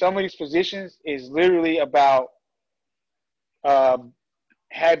of these positions is literally about um,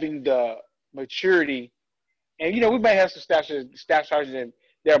 having the maturity. And we may have some staff sergeants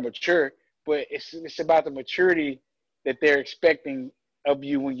that are mature, but it's about the maturity that they're expecting of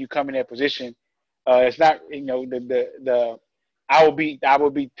you when you come in that position. It's not the I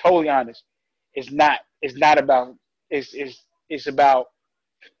will be totally honest. It's not about it's about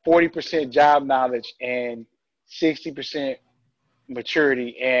 40% job knowledge and 60%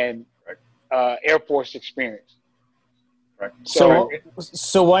 maturity and Right. Air Force experience. Right.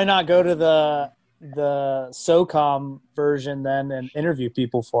 So why not go to the SOCOM version then and interview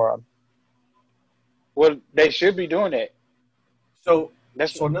people for them? Well, they should be doing that. So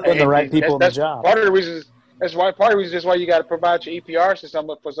That's another the right people in the that's job. part of the reason. That's why part of the reason is why you got to provide your EPRs for some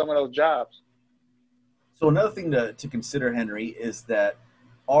of those jobs. So another thing to consider, Henry, is that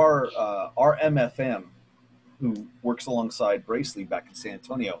our MFM, who works alongside Bracely back in San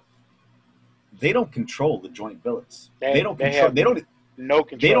Antonio, they don't control the joint billets. They don't control. Have no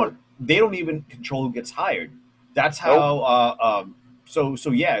control. They don't even control who gets hired. That's Nope. how. So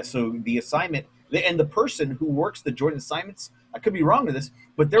yeah. So the assignment and the person who works the joint assignments. I could be wrong with this,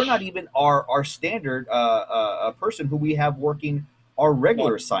 but they're not even our standard person who we have working our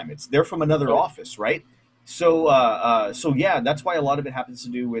regular No. assignments. They're from another Nope. office, right? So so yeah, that's why a lot of it happens to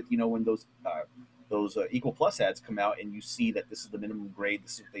do with when those Equal Plus ads come out and you see that this is the minimum grade,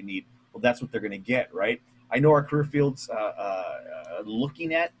 this is what they need. Well, that's what they're going to get, right? I know our career field's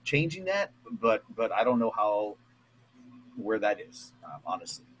looking at changing that, but I don't know where that is,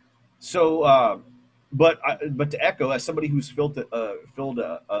 honestly. So, but to echo, as somebody who's filled a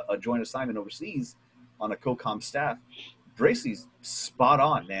joint assignment overseas on a COCOM staff, Bracey's spot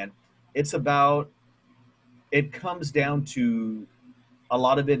on, man. It comes down to a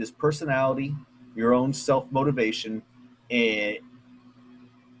lot of it is personality, your own self motivation, and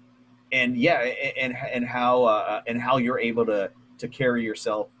yeah, and how you're able to carry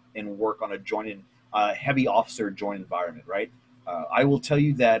yourself and work on a joint heavy officer joint environment, right? I will tell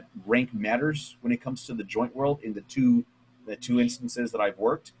you that rank matters when it comes to the joint world in the two instances that I've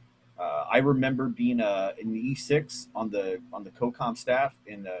worked. I remember being in the E6 on the COCOM staff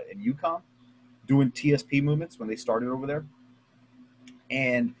in UCOM, doing TSP movements when they started over there,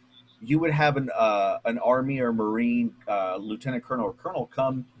 and you would have an Army or Marine lieutenant colonel or colonel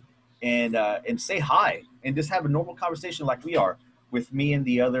come and say hi and just have a normal conversation like we are with me and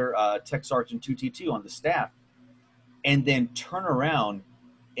the other Tech Sergeant 2T2 on the staff, and then turn around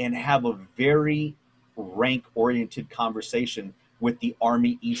and have a very rank-oriented conversation with the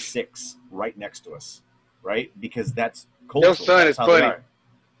Army E6 right next to us, right? Because that's Your cultural. son That's is how they funny. are.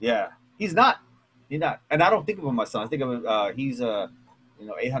 Yeah, he's not. He's not. And I don't think of him my son. I think of him. He's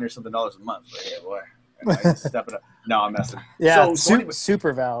 $800 something a month. But yeah, boy, I just step it up. No, I'm messing. Yeah, So anyway,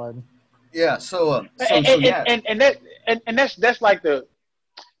 super valid. yeah. So yeah. And that's like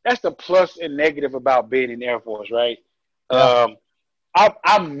that's the plus and negative about being in the Air Force, right? Yeah.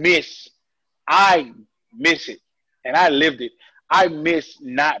 I miss it, and I lived it. I miss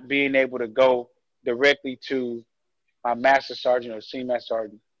not being able to go directly to my master sergeant or senior master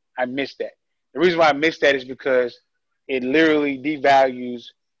sergeant. I miss that. The reason why I miss that is because it literally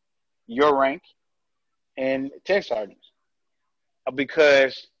devalues your rank and tech sergeants.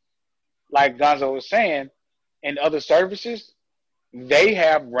 Because, like Gonzo was saying, in other services, they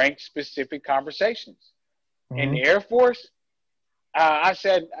have rank specific conversations. In Mm-hmm. the Air Force, I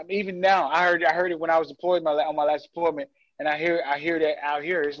said, even now, I heard it when I was deployed on my last deployment, and I hear that out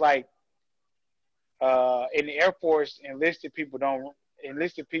here. It's like in the Air Force, enlisted people,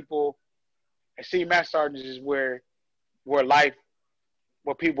 and senior master sergeants is where life,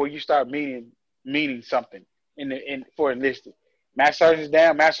 where you start meaning something for enlisted. Master sergeants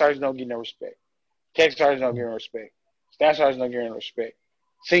down, master sergeants don't get no respect. Tech sergeants don't get no respect. Staff sergeants don't get no respect.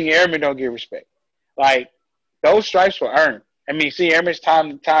 Senior airmen don't get respect. Like, those stripes were earned. I mean, senior airmen's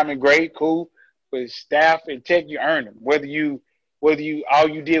time and grade, cool, but staff and tech, you earn them. Whether you all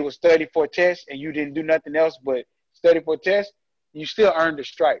you did was study for a test and you didn't do nothing else but study for a test, you still earned the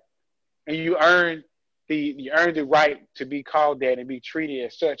stripe, and you earned the right to be called that and be treated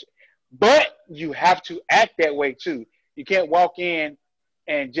as such. But you have to act that way too. You can't walk in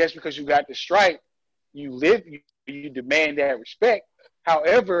and just because you got the stripe, you demand that respect.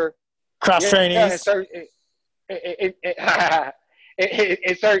 However, Cross yeah, trainees.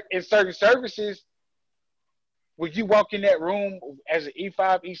 in certain services, when you walk in that room as an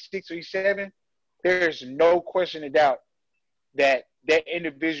E5, E6, or E7, there's no question of doubt that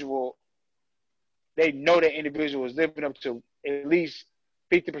individual, they know that individual is living up to at least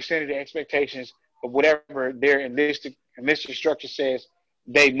 50% of the expectations of whatever their enlisted structure says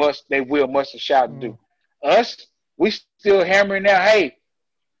must, and shall do. Us, we still hammering now, hey,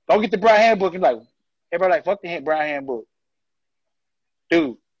 go get the Brown Handbook. And like, everybody like, fuck the Brown Handbook.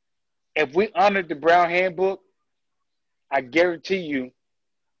 Dude, if we honored the Brown Handbook, I guarantee you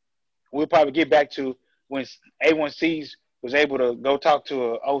we'll probably get back to when A1Cs was able to go talk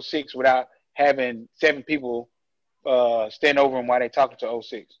to a 06 without having 7 people stand over them while they talking to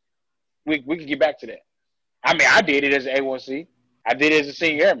 06. We can get back to that. I mean, I did it as an A1C. I did it as a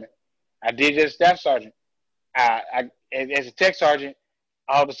senior airman. I did it as a staff sergeant. As a tech sergeant,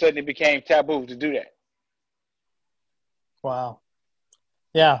 all of a sudden it became taboo to do that. Wow.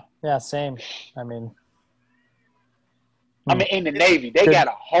 Yeah, same. I mean, in the Navy, they got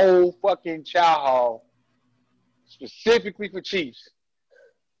a whole fucking chow hall specifically for chiefs.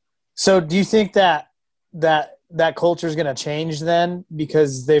 So do you think that culture is going to change then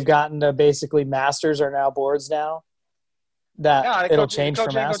because they've gotten to basically masters are now boards now? It'll change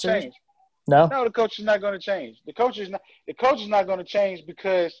for masters? No, the coach is not going to change. The coach is not going to change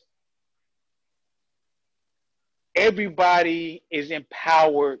because everybody is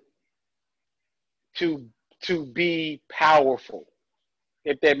empowered to be powerful,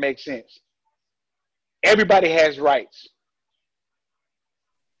 if that makes sense. Everybody has rights.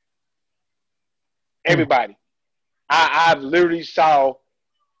 Everybody. I've literally saw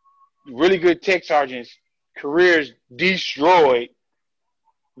really good tech sergeants' careers destroyed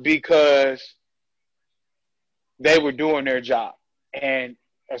because they were doing their job, and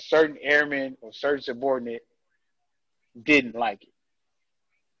a certain airman or certain subordinate didn't like it.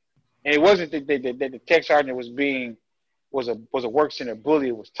 And it wasn't that the tech sergeant was a work center bully.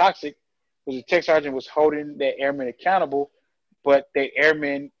 It was toxic. Because the tech sergeant was holding that airman accountable, but the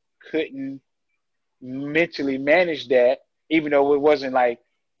airman couldn't mentally manage that, even though it wasn't like,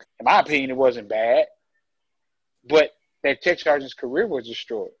 in my opinion, it wasn't bad. But that tech sergeant's career was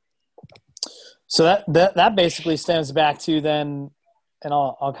destroyed. So that basically stems back to then, and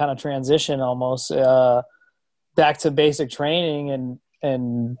I'll kind of transition almost back to basic training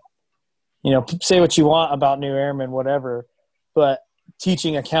and say what you want about new airmen, whatever, but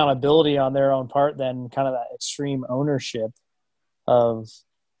teaching accountability on their own part, then kind of that extreme ownership of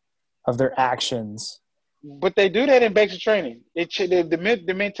their actions. But they do that in basic training.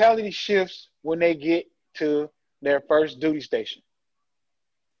 The mentality shifts when they get to their first duty station.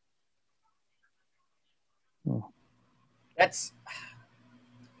 That's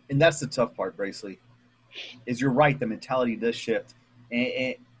the tough part, Bracely. Is you're right. The mentality does shift,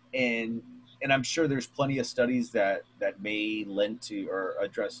 and and I'm sure there's plenty of studies that may lend to or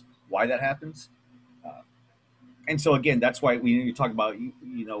address why that happens. Uh, and so again, that's why you talk about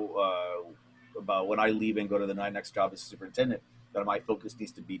about when I leave and go to the next job as superintendent, that my focus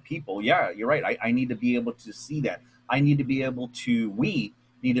needs to be people. Yeah, you're right. I need to be able to see that. I need to be able to. We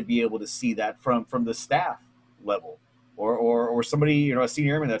need to be able to see that from the staff level, or somebody, a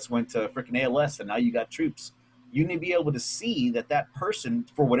senior airman that's went to freaking ALS and now you got troops. You need to be able to see that person,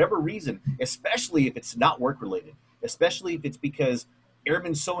 for whatever reason, especially if it's not work related, especially if it's because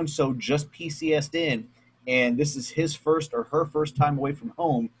airman so and so just PCS'd in, and this is his first or her first time away from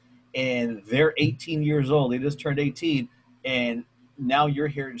home, and they're 18 years old. They just turned 18, and now you're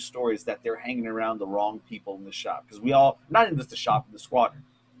hearing stories that they're hanging around the wrong people in the shop, because we all, not in just the shop, in the squadron,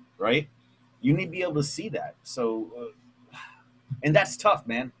 right? You need to be able to see that. So, and that's tough,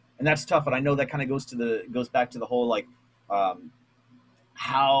 man. And that's tough. And I know that kind of goes back to the whole like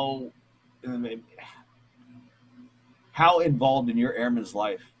how involved in your airman's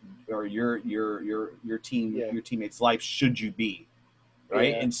life or your teammate's life should you be,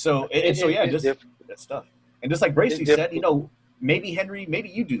 right? Yeah. And so just difficult. that stuff. And just like Bracey said, maybe Henry, maybe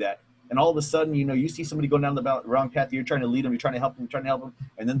you do that, and all of a sudden, you see somebody going down the wrong path. You're trying to lead them, you're trying to help them,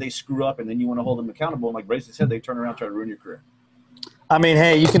 and then they screw up, and then you want to hold them accountable. And like Bracey said, they turn around, try to ruin your career. I mean,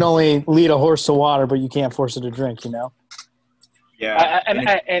 hey, you can only lead a horse to water, but you can't force it to drink. Yeah,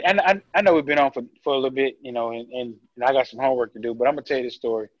 I know we've been on for a little bit, and I got some homework to do, but I'm gonna tell you this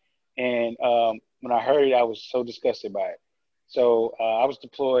story. And when I heard it, I was so disgusted by it. So I was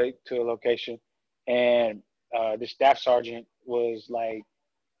deployed to a location, and the staff sergeant was like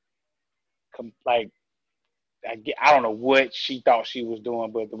I don't know what she thought she was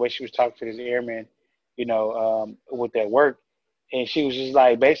doing, but the way she was talking to this airman, with that work, and she was just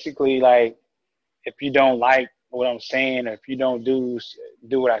like basically like, if you don't like what I'm saying, or if you don't do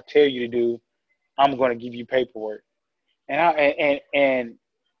what I tell you to do, I'm going to give you paperwork. And it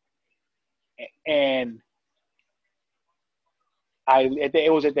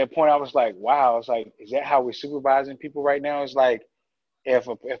was at that point I was like, wow, it's like, is that how we're supervising people right now? It's like if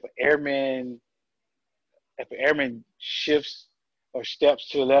an airman shifts or steps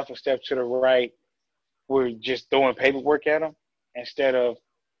to the left or steps to the right, we're just throwing paperwork at them instead of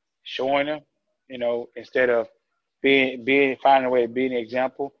showing them, instead of finding a way of being an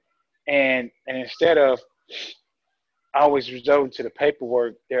example. And instead of always resorting to the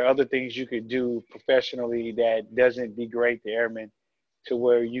paperwork, there are other things you could do professionally that doesn't degrade the airman, to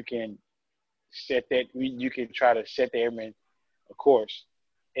where you can try to set the airman a course.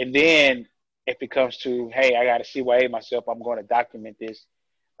 And then if it comes to, hey, I got to CYA myself, I'm going to document this.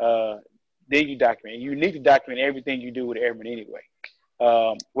 Then you document. You need to document everything you do with the airman anyway,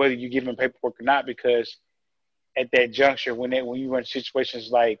 whether you give them paperwork or not, because at that juncture, when you run situations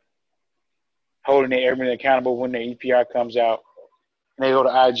like holding the airman accountable when their EPR comes out, and they go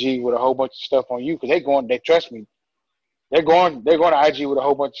to IG with a whole bunch of stuff on you, because they trust me, they're going to IG with a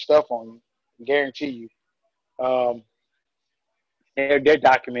whole bunch of stuff on you, guarantee you. They're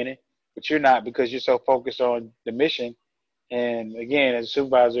documented, but you're not, because you're so focused on the mission. And again, as a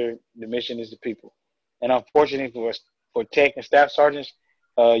supervisor, the mission is the people. And unfortunately for tech and staff sergeants,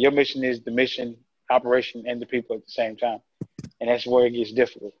 your mission is the mission, operation, and the people at the same time. And that's where it gets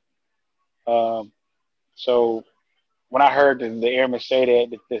difficult. So when I heard the airman say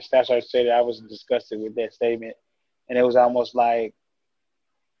that, the staff sergeant say that, I was disgusted with that statement. And it was almost like,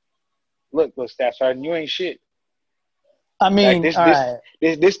 look, staff sergeant, you ain't shit. I mean, like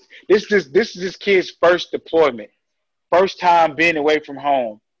this is this kid's first deployment, first time being away from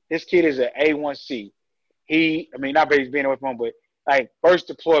home. This kid is an A1C. Not that he's being away from home, but like first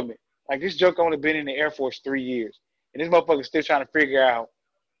deployment. Like, this joke only been in the Air Force 3 years, and this motherfucker's still trying to figure out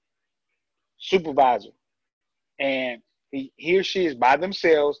supervisor. And he or she is by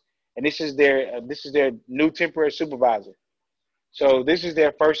themselves, and this is their new temporary supervisor. So this is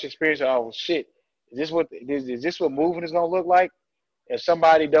their first experience. Oh shit! Is this what moving is gonna look like? If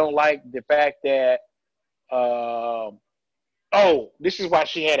somebody don't like the fact that, this is why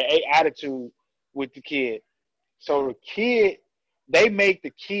she had an attitude with the kid. So they make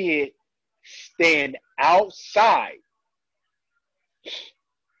the kid stand outside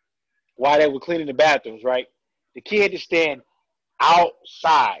while they were cleaning the bathrooms. Right, the kid had to stand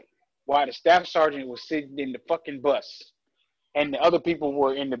outside while the staff sergeant was sitting in the fucking bus, and the other people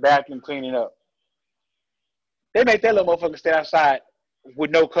were in the bathroom cleaning up. They make that little motherfucker stand outside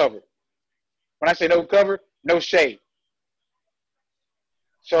with no cover. When I say no cover, no shade.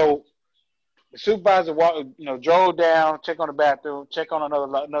 So the supervisor drove down, check on the bathroom, check on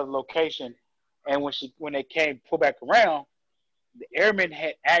another location, and when they came pull back around, the airmen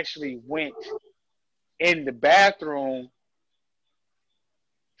had actually went in the bathroom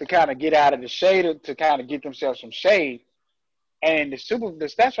to kind of get out of the shade, to kind of get themselves some shade. And the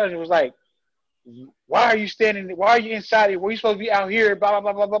staff sergeant was like, "Why are you standing? Why are you inside here? We're supposed to be out here." Blah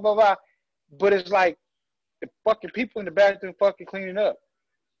blah blah blah blah blah blah. But it's like the fucking people in the bathroom fucking cleaning up.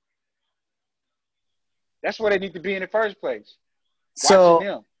 That's where they need to be in the first place. So, Watching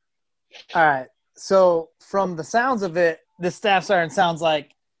them. all right. So from the sounds of it, this staff sergeant sounds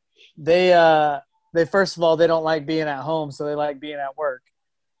like they first of all, they don't like being at home, so they like being at work.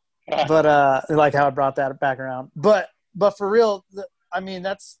 But they like how I brought that back around. But for real, I mean,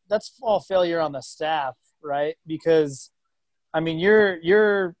 that's all failure on the staff, right? Because I mean,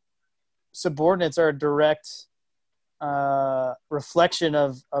 your subordinates are a direct reflection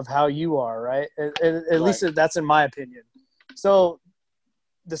of how you are, right? At least that's in my opinion. So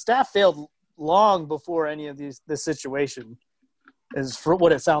the staff failed long before any of this situation is for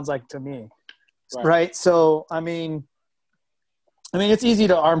what it sounds like to me, right? So I mean, it's easy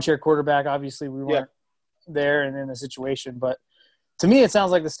to armchair quarterback. Obviously, we weren't there and in the situation, but to me, it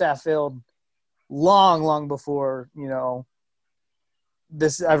sounds like the staff failed long before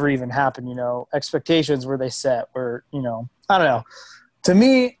this ever even happened. Expectations were they set were I don't know. To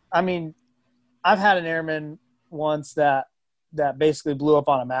me, I mean, I've had an airman once that basically blew up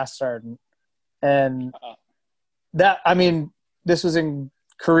on a mass sergeant, and this was in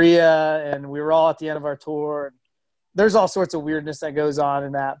Korea, and we were all at the end of our tour. There's all sorts of weirdness that goes on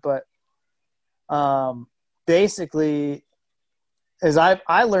in that, but basically, as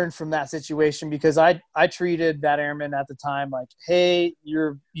I learned from that situation, because I treated that airman at the time like, hey,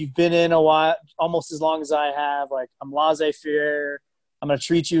 you've been in a while, almost as long as I have. Like, I'm laissez-faire. I'm going to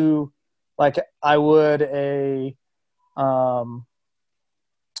treat you like I would a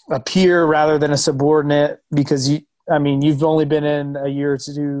peer rather than a subordinate, because you've only been in a year or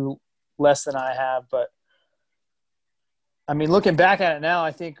two less than I have. But I mean, looking back at it now,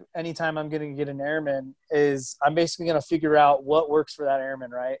 I think anytime I'm going to get an airman I'm basically going to figure out what works for that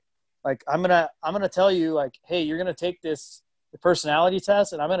airman, right? Like, I'm going to tell you, like, hey, you're going to take the personality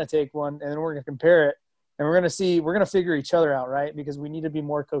test, and I'm going to take one, and then we're going to compare it, and we're going to figure each other out, right? Because we need to be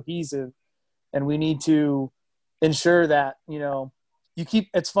more cohesive, and we need to ensure that,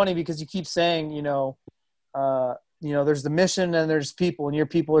 it's funny because you keep saying, there's the mission and there's people, and your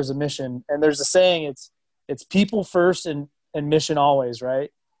people is a mission. And there's a saying, it's people first and mission always,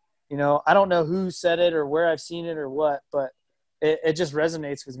 right? I don't know who said it or where I've seen it or what, but it just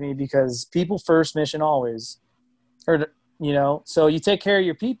resonates with me, because people first, mission always. So you take care of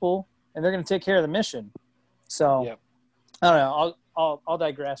your people, and they're going to take care of the mission. So I don't know. I'll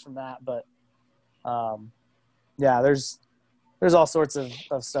digress from that, but there's all sorts of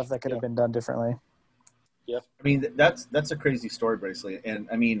stuff that could have been done differently. Yeah, I mean, that's a crazy story, basically. And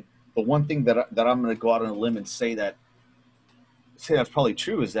I mean, the one thing that I'm going to go out on a limb and say that's probably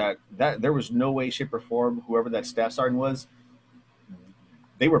true is that there was no way, shape, or form, whoever that staff sergeant was,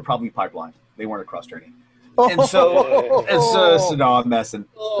 they were probably pipeline. They weren't across training. And so no, I'm messing.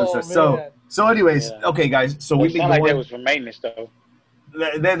 So anyways, okay, guys. So we've been going. Like that was for maintenance, though.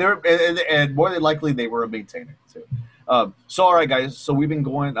 And more than likely they were a maintainer too. So all right, guys. So we've been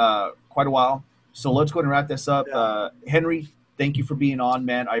going quite a while. So let's go ahead and wrap this up. Henry, thank you for being on,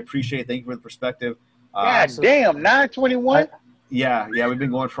 man. I appreciate it. Thank you for the perspective. God damn, 9:21. Yeah, we've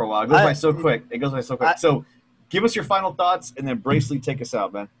been going for a while. It goes by so quick. So give us your final thoughts, and then Braceley, take us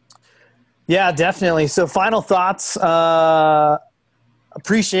out, man. Yeah, definitely. So final thoughts.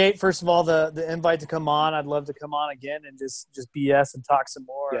 Appreciate, first of all, the invite to come on. I'd love to come on again and just BS and talk some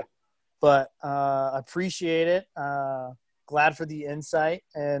more. Yeah. But appreciate it. Glad for the insight,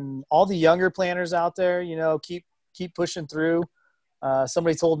 and all the younger planners out there, keep pushing through.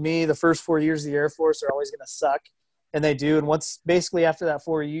 Somebody told me the first 4 years of the Air Force are always going to suck, and they do. And once basically after that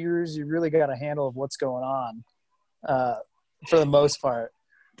 4 years, you really got a handle of what's going on for the most part,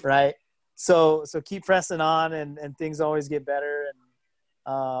 right? So keep pressing on, and things always get better.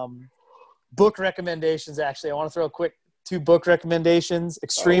 And book recommendations, actually, I want to throw a quick 2 book recommendations.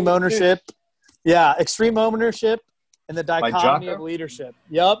 Extreme Ownership. Yeah, Extreme Ownership and the Dichotomy of Leadership.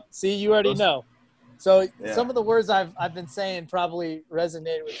 Yep. See, you already know. So some of the words I've been saying probably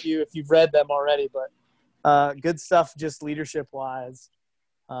resonated with you if you've read them already, but good stuff just leadership-wise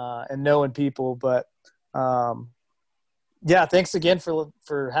and knowing people. But, thanks again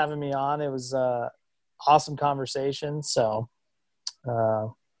for having me on. It was awesome conversation. So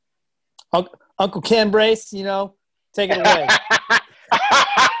Uncle Ken Brace, take it away.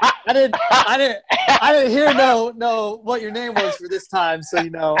 I didn't hear no what your name was for this time, so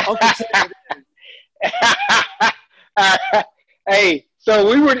Uncle Ken. Hey, so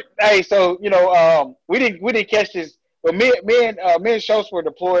we were. Hey, so we didn't catch this. But me and Schultz were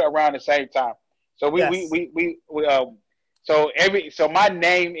deployed around the same time. So Yes. so my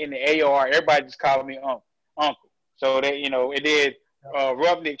name in the AR, everybody just called me Uncle. So that it did.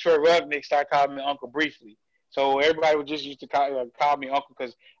 Rubnick, Troy Rubnick started calling me Uncle briefly. So everybody would just used to call me Uncle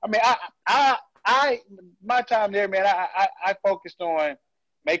because I mean I my time there, man, I focused on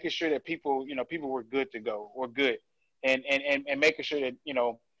making sure that people were good to go or good and making sure that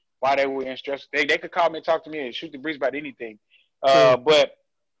while they were in stress, they could call me and talk to me and shoot the breeze about anything. True. But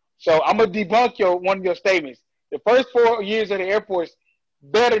so I'm gonna debunk one of your statements. The first 4 years of the Air Force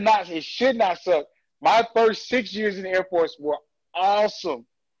better not, it should not suck. My first 6 years in the Air Force were awesome.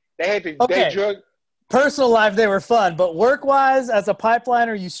 They Okay. drug. Personal life, they were fun, but work-wise, as a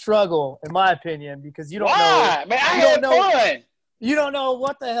pipeliner, you struggle, in my opinion, because Why, man? I you don't had know, fun. you don't know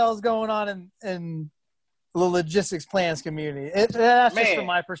what the hell's going on in the logistics plans community. That's just from Man,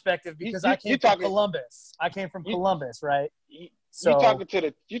 my perspective you because I you came you from talking Columbus. I came from you Columbus, right? you, So, you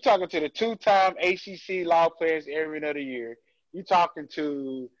talking to the two-time ACC Law Players Airman of the Year. You talking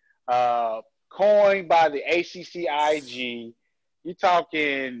to coined by the ACCIG. You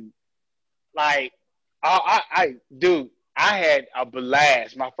talking like dude. I had a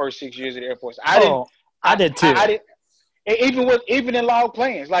blast my first 6 years of the Air Force. I didn't. oh, I did I too. didn't. Even in log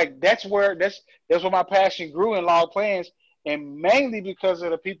plans, like that's where my passion grew in log plans, and mainly because of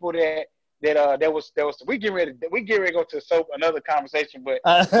the people that was we get ready to go to another conversation, but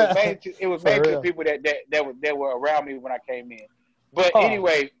it was mainly to For the real. people that were around me when I came in. But Oh,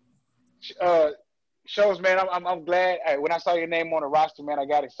 anyway, uh, shows, man, I'm glad when I saw your name on the roster, man. I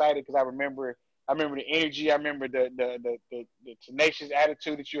got excited because I remember the energy, I remember the tenacious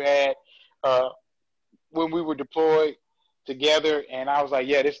attitude that you had when we were deployed together, and I was like,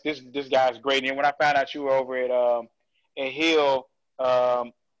 yeah, this guy's great. And when I found out you were over at Hill,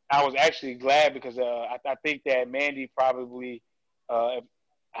 I was actually glad because I think that Mandy probably ah,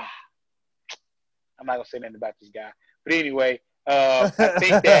 I'm not gonna say nothing about this guy, but anyway, I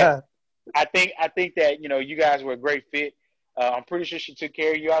think that oh, I think that you guys were a great fit. I'm pretty sure she took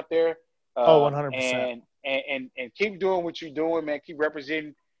care of you out there, 100%. and keep doing what you're doing, man. Keep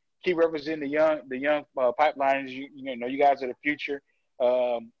representing the young pipelines. You guys are the future,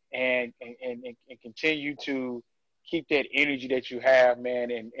 and continue to keep that energy that you have,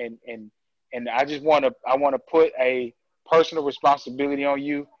 man. And I want to put a personal responsibility on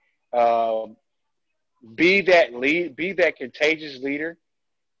you. Um, be that contagious leader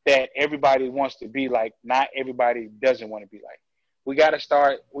that everybody wants to be like. Not everybody doesn't want to be like. We got to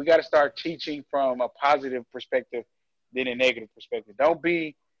start teaching from a positive perspective than a negative perspective. Don't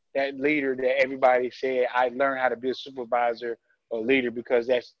be that leader that everybody said I learned how to be a supervisor or leader because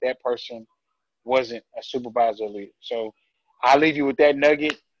that person wasn't a supervisor or leader. So I'll leave you with that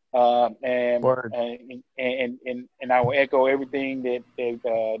nugget. And, Word. and I will echo everything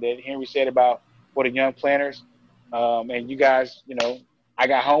that Henry said about for the young planners. And you guys, I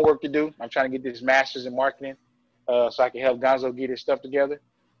got homework to do. I'm trying to get this master's in marketing, so I can help Gonzo get his stuff together.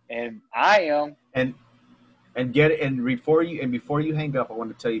 And I am. And before you hang up, I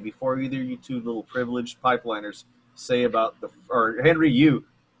want to tell you before either you two little privileged pipeliners say about or Henry, you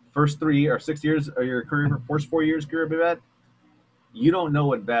first 3 or 6 years of your career, first 4 years career bad, you don't know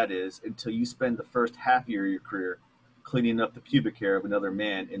what bad is until you spend the first half year of your career cleaning up the pubic hair of another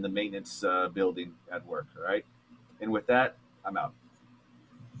man in the maintenance building at work. All right, and with that, I'm out.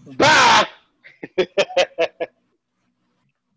 Bye.